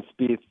Jordan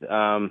Spieth,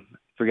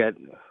 forget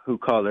who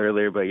called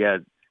earlier, but yeah,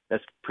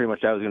 that's pretty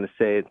much what I was going to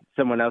say.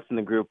 Someone else in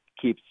the group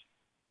keeps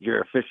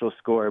your official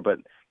score, but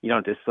you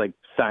don't just like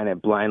sign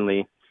it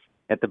blindly.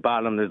 At the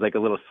bottom, there's like a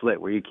little slit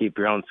where you keep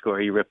your own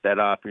score. You rip that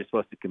off. You're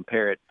supposed to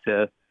compare it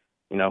to,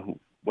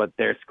 what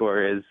their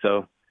score is. So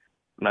I'm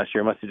not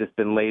sure. It must have just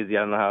been lazy. I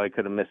don't know how I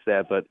could have missed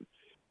that, but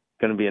it's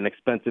going to be an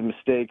expensive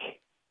mistake.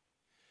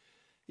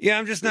 Yeah,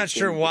 I'm just not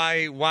sure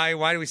why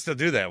do we still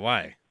do that?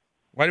 Why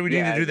do we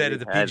need to do that at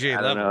the PGA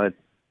I level? don't know. It's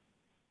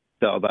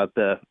all about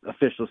the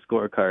official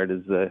scorecard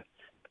is the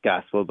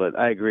gospel, but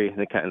I agree.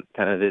 It kind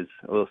of is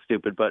a little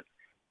stupid, but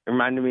it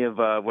reminded me of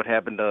what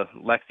happened to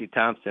Lexi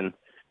Thompson,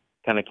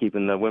 kind of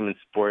keeping the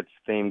women's sports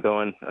fame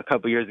going. A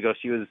couple years ago,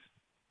 she was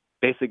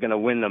basically going to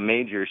win a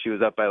major. She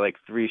was up by like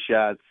 3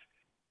 shots,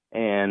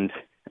 and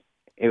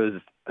it was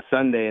a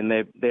Sunday, and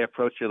they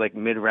approached her like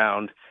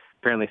mid-round.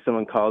 Apparently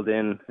someone called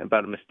in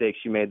about a mistake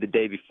she made the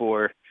day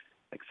before,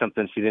 like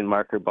something she didn't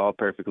mark her ball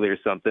perfectly or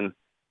something.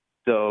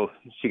 So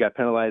she got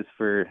penalized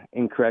for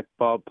incorrect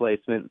ball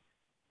placement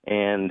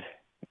and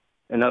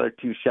another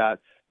 2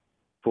 shots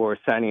for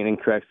signing an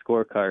incorrect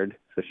scorecard.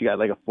 So she got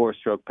like a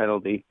 4-stroke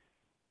penalty.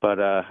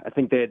 But I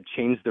think they had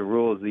changed the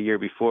rules the year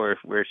before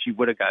where she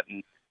would have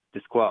gotten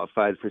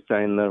disqualified for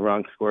signing the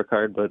wrong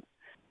scorecard, but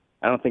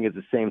I don't think it's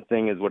the same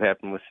thing as what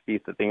happened with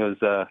Spieth. I think it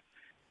was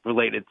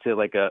related to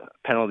like a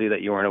penalty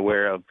that you weren't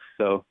aware of.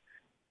 So,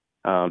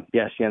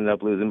 she ended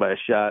up losing by a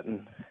shot,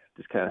 and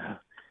just kind of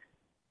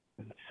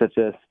such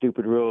a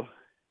stupid rule.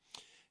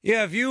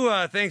 Yeah, if you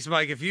thanks,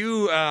 Mike. If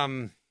you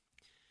the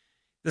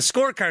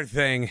scorecard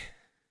thing,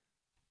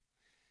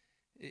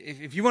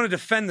 if you want to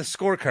defend the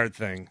scorecard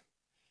thing,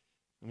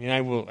 I mean, I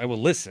will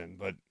listen,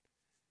 but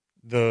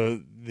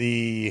the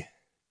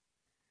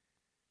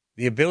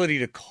ability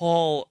to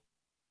call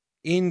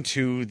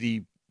into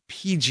the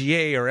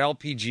PGA or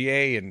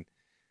LPGA and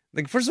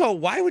like, first of all,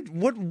 why would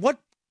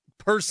what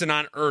person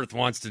on earth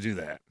wants to do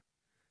that?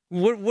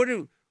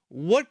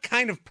 What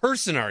kind of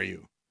person are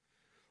you?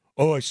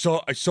 Oh, I saw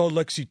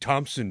Lexi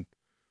Thompson.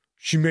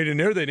 She made an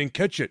error. They didn't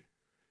catch it.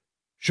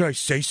 Should I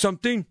say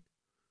something?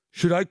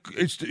 Should I?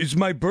 It's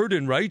my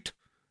burden, right?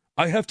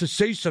 I have to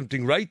say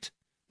something, right?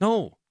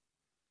 No,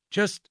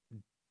 just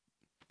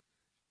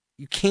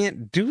you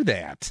can't do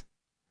that.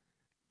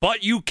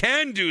 But you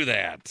can do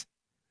that.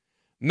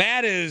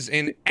 Matt is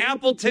in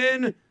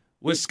Appleton,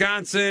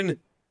 Wisconsin,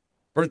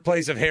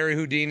 birthplace of Harry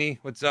Houdini.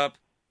 What's up?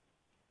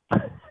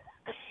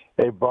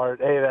 Hey,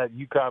 Bart. Hey, that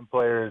UConn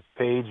player is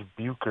Paige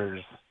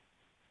Buchers.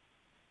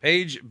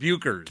 Paige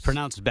Buchers. It's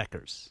pronounced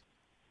Beckers.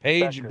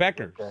 Paige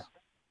Beckers. Okay.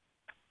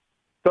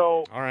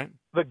 So, all right.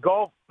 The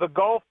golf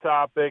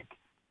topic.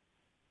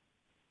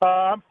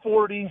 I'm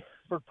 40.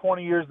 For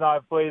 20 years now,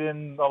 I've played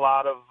in a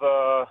lot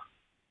of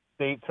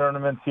state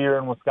tournaments here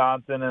in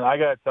Wisconsin, and I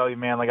got to tell you,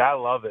 man, like I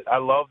love it. I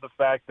love the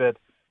fact that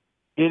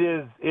it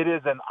is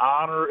an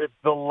honor. It's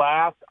the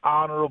last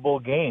honorable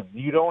game.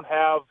 You don't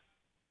have,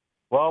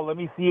 well, let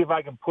me see if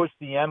I can push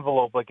the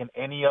envelope like in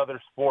any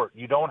other sport.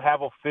 You don't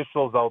have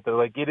officials out there.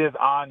 Like, it is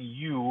on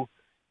you.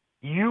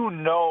 You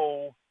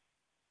know,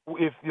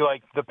 if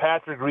like the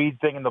Patrick Reed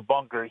thing in the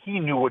bunker, he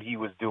knew what he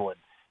was doing.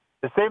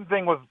 The same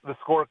thing with the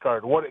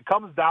scorecard. What it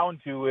comes down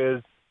to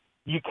is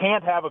you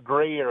can't have a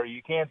gray area.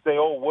 You can't say,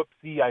 oh,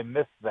 whoopsie, I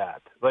missed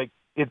that. Like,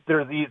 it's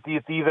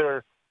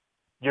either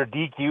you're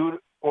DQ'd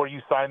or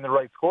you sign the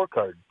right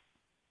scorecard.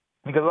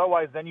 Because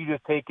otherwise then you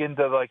just take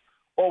into like,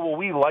 oh, well,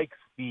 we like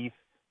Spieth,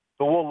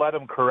 but we'll let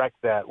him correct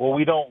that. Well,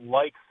 we don't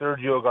like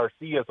Sergio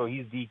Garcia, so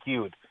he's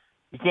DQ'd.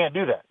 You can't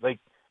do that.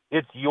 Like,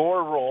 it's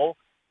your role.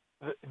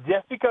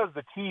 Just because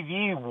the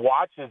TV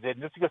watches it,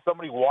 and just because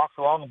somebody walks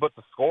along and puts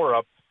the score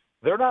up,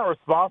 they're not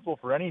responsible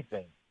for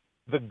anything.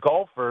 The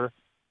golfer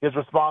is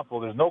responsible.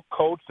 There's no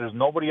coach. There's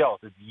nobody else.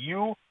 It's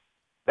you.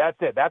 That's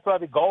it. That's why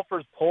the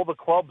golfers pull the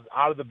clubs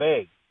out of the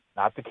bag,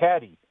 not the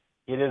caddy.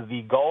 It is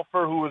the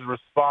golfer who is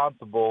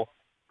responsible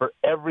for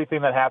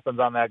everything that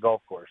happens on that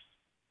golf course.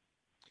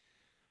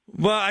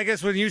 Well, I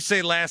guess when you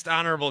say last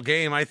honorable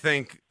game, I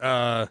think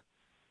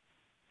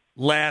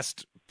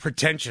last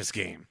pretentious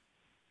game.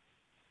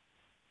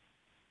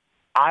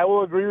 I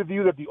will agree with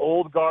you that the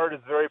old guard is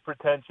very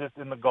pretentious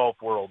in the golf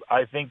world.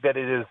 I think that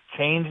it is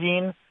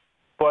changing,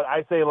 but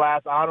I say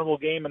last honorable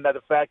game, and that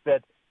the fact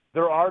that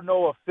there are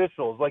no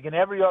officials. Like in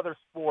every other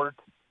sport,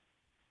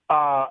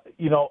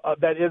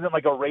 that isn't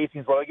like a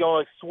racing sport.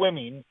 Like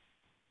swimming,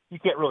 you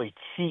can't really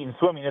cheat in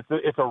swimming.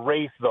 It's a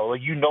race, though.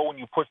 Like, when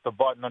you push the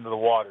button under the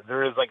water.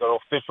 There is, like,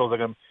 officials.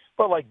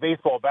 But, like,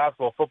 baseball,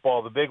 basketball,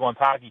 football, the big ones,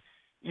 hockey,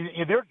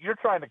 you're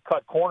trying to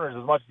cut corners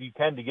as much as you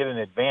can to get an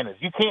advantage.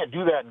 You can't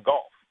do that in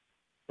golf.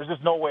 There's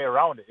just no way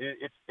around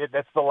it.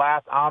 That's the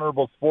last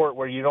honorable sport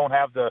where you don't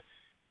have to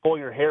pull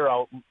your hair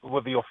out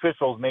with the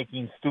officials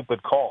making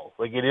stupid calls.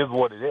 Like, it is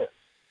what it is.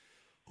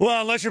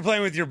 Well, unless you're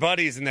playing with your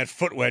buddies and that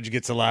foot wedge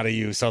gets a lot of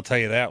use, I'll tell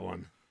you that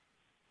one.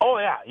 Oh,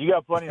 yeah, you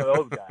got plenty of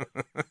those guys.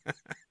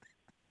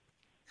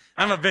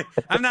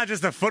 I'm not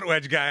just a foot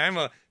wedge guy. I'm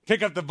a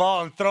pick up the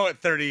ball and throw it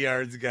 30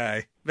 yards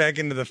guy, back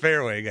into the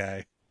fairway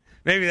guy.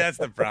 Maybe that's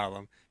the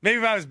problem. Maybe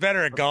if I was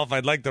better at golf,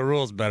 I'd like the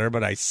rules better,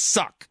 but I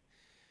suck.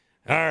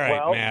 All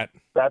right, Matt.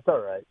 That's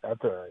all right.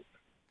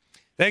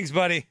 Thanks,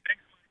 buddy.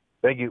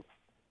 Thank you.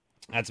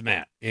 That's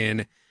Matt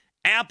in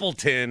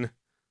Appleton,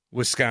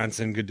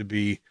 Wisconsin. Good to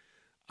be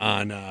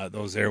on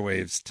those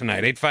airwaves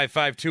tonight.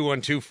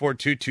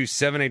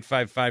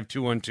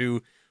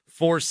 855-212-4227,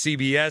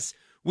 855-212-4CBS.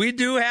 We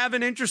do have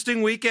an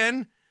interesting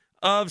weekend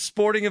of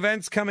sporting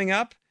events coming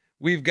up.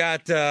 We've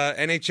got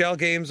NHL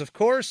games, of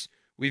course.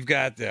 We've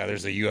got,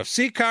 there's a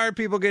UFC card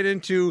people get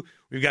into.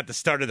 We've got the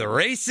start of the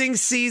racing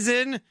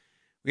season.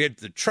 We had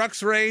the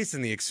trucks race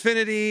and the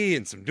Xfinity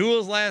and some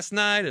duels last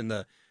night and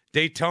the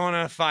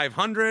Daytona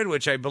 500,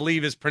 which I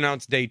believe is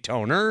pronounced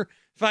Daytoner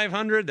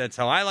 500. That's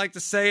how I like to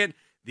say it.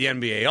 The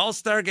NBA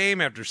All-Star Game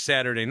after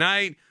Saturday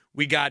night.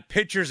 We got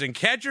pitchers and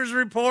catchers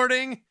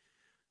reporting.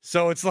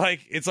 So it's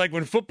like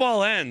when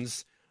football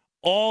ends,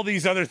 all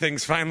these other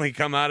things finally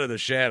come out of the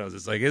shadows.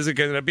 It's like, is it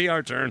going to be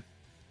our turn?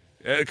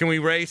 Can we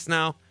race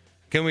now?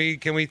 Can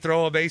we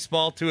throw a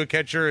baseball to a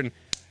catcher and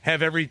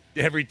have every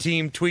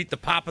team tweet the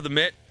pop of the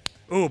mitt?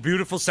 Ooh,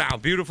 beautiful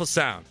sound, beautiful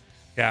sound.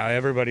 Yeah,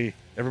 everybody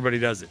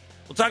does it.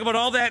 We'll talk about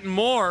all that and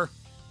more,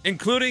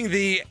 including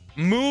the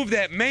move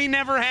that may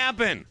never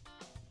happen.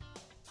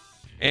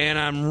 And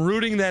I'm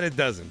rooting that it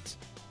doesn't.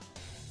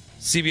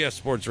 CBS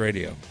Sports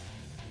Radio.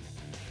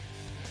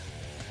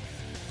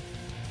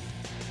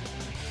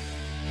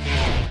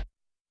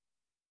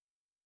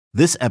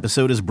 This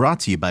episode is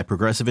brought to you by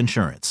Progressive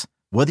Insurance.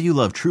 Whether you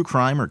love true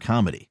crime or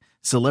comedy,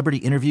 celebrity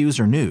interviews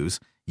or news,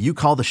 you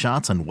call the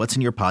shots on what's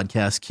in your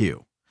podcast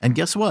queue. And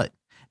guess what?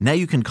 Now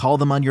you can call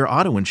them on your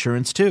auto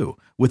insurance too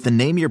with the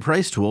Name Your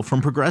Price tool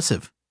from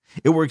Progressive.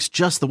 It works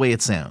just the way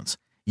it sounds.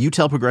 You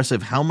tell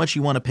Progressive how much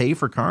you want to pay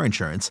for car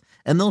insurance,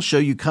 and they'll show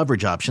you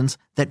coverage options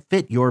that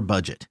fit your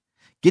budget.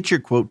 Get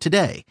your quote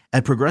today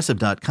at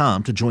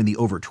Progressive.com to join the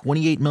over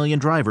 28 million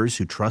drivers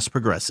who trust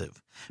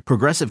Progressive.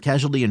 Progressive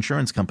Casualty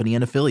Insurance Company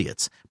and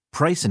Affiliates.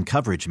 Price and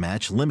coverage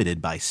match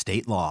limited by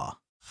state law.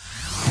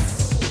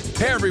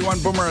 Hey everyone,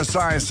 Boomer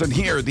Esiason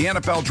here. The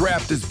NFL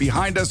Draft is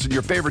behind us and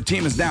your favorite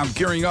team is now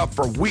gearing up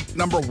for week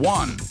number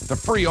 1. The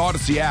free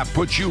Odyssey app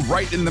puts you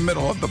right in the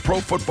middle of the pro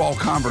football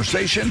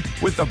conversation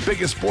with the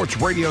biggest sports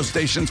radio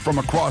stations from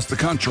across the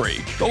country.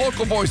 The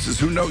local voices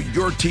who know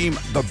your team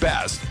the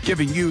best,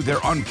 giving you their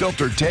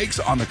unfiltered takes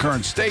on the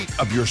current state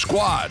of your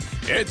squad.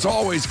 It's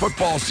always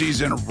football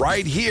season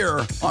right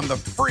here on the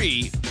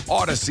free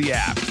Odyssey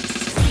app.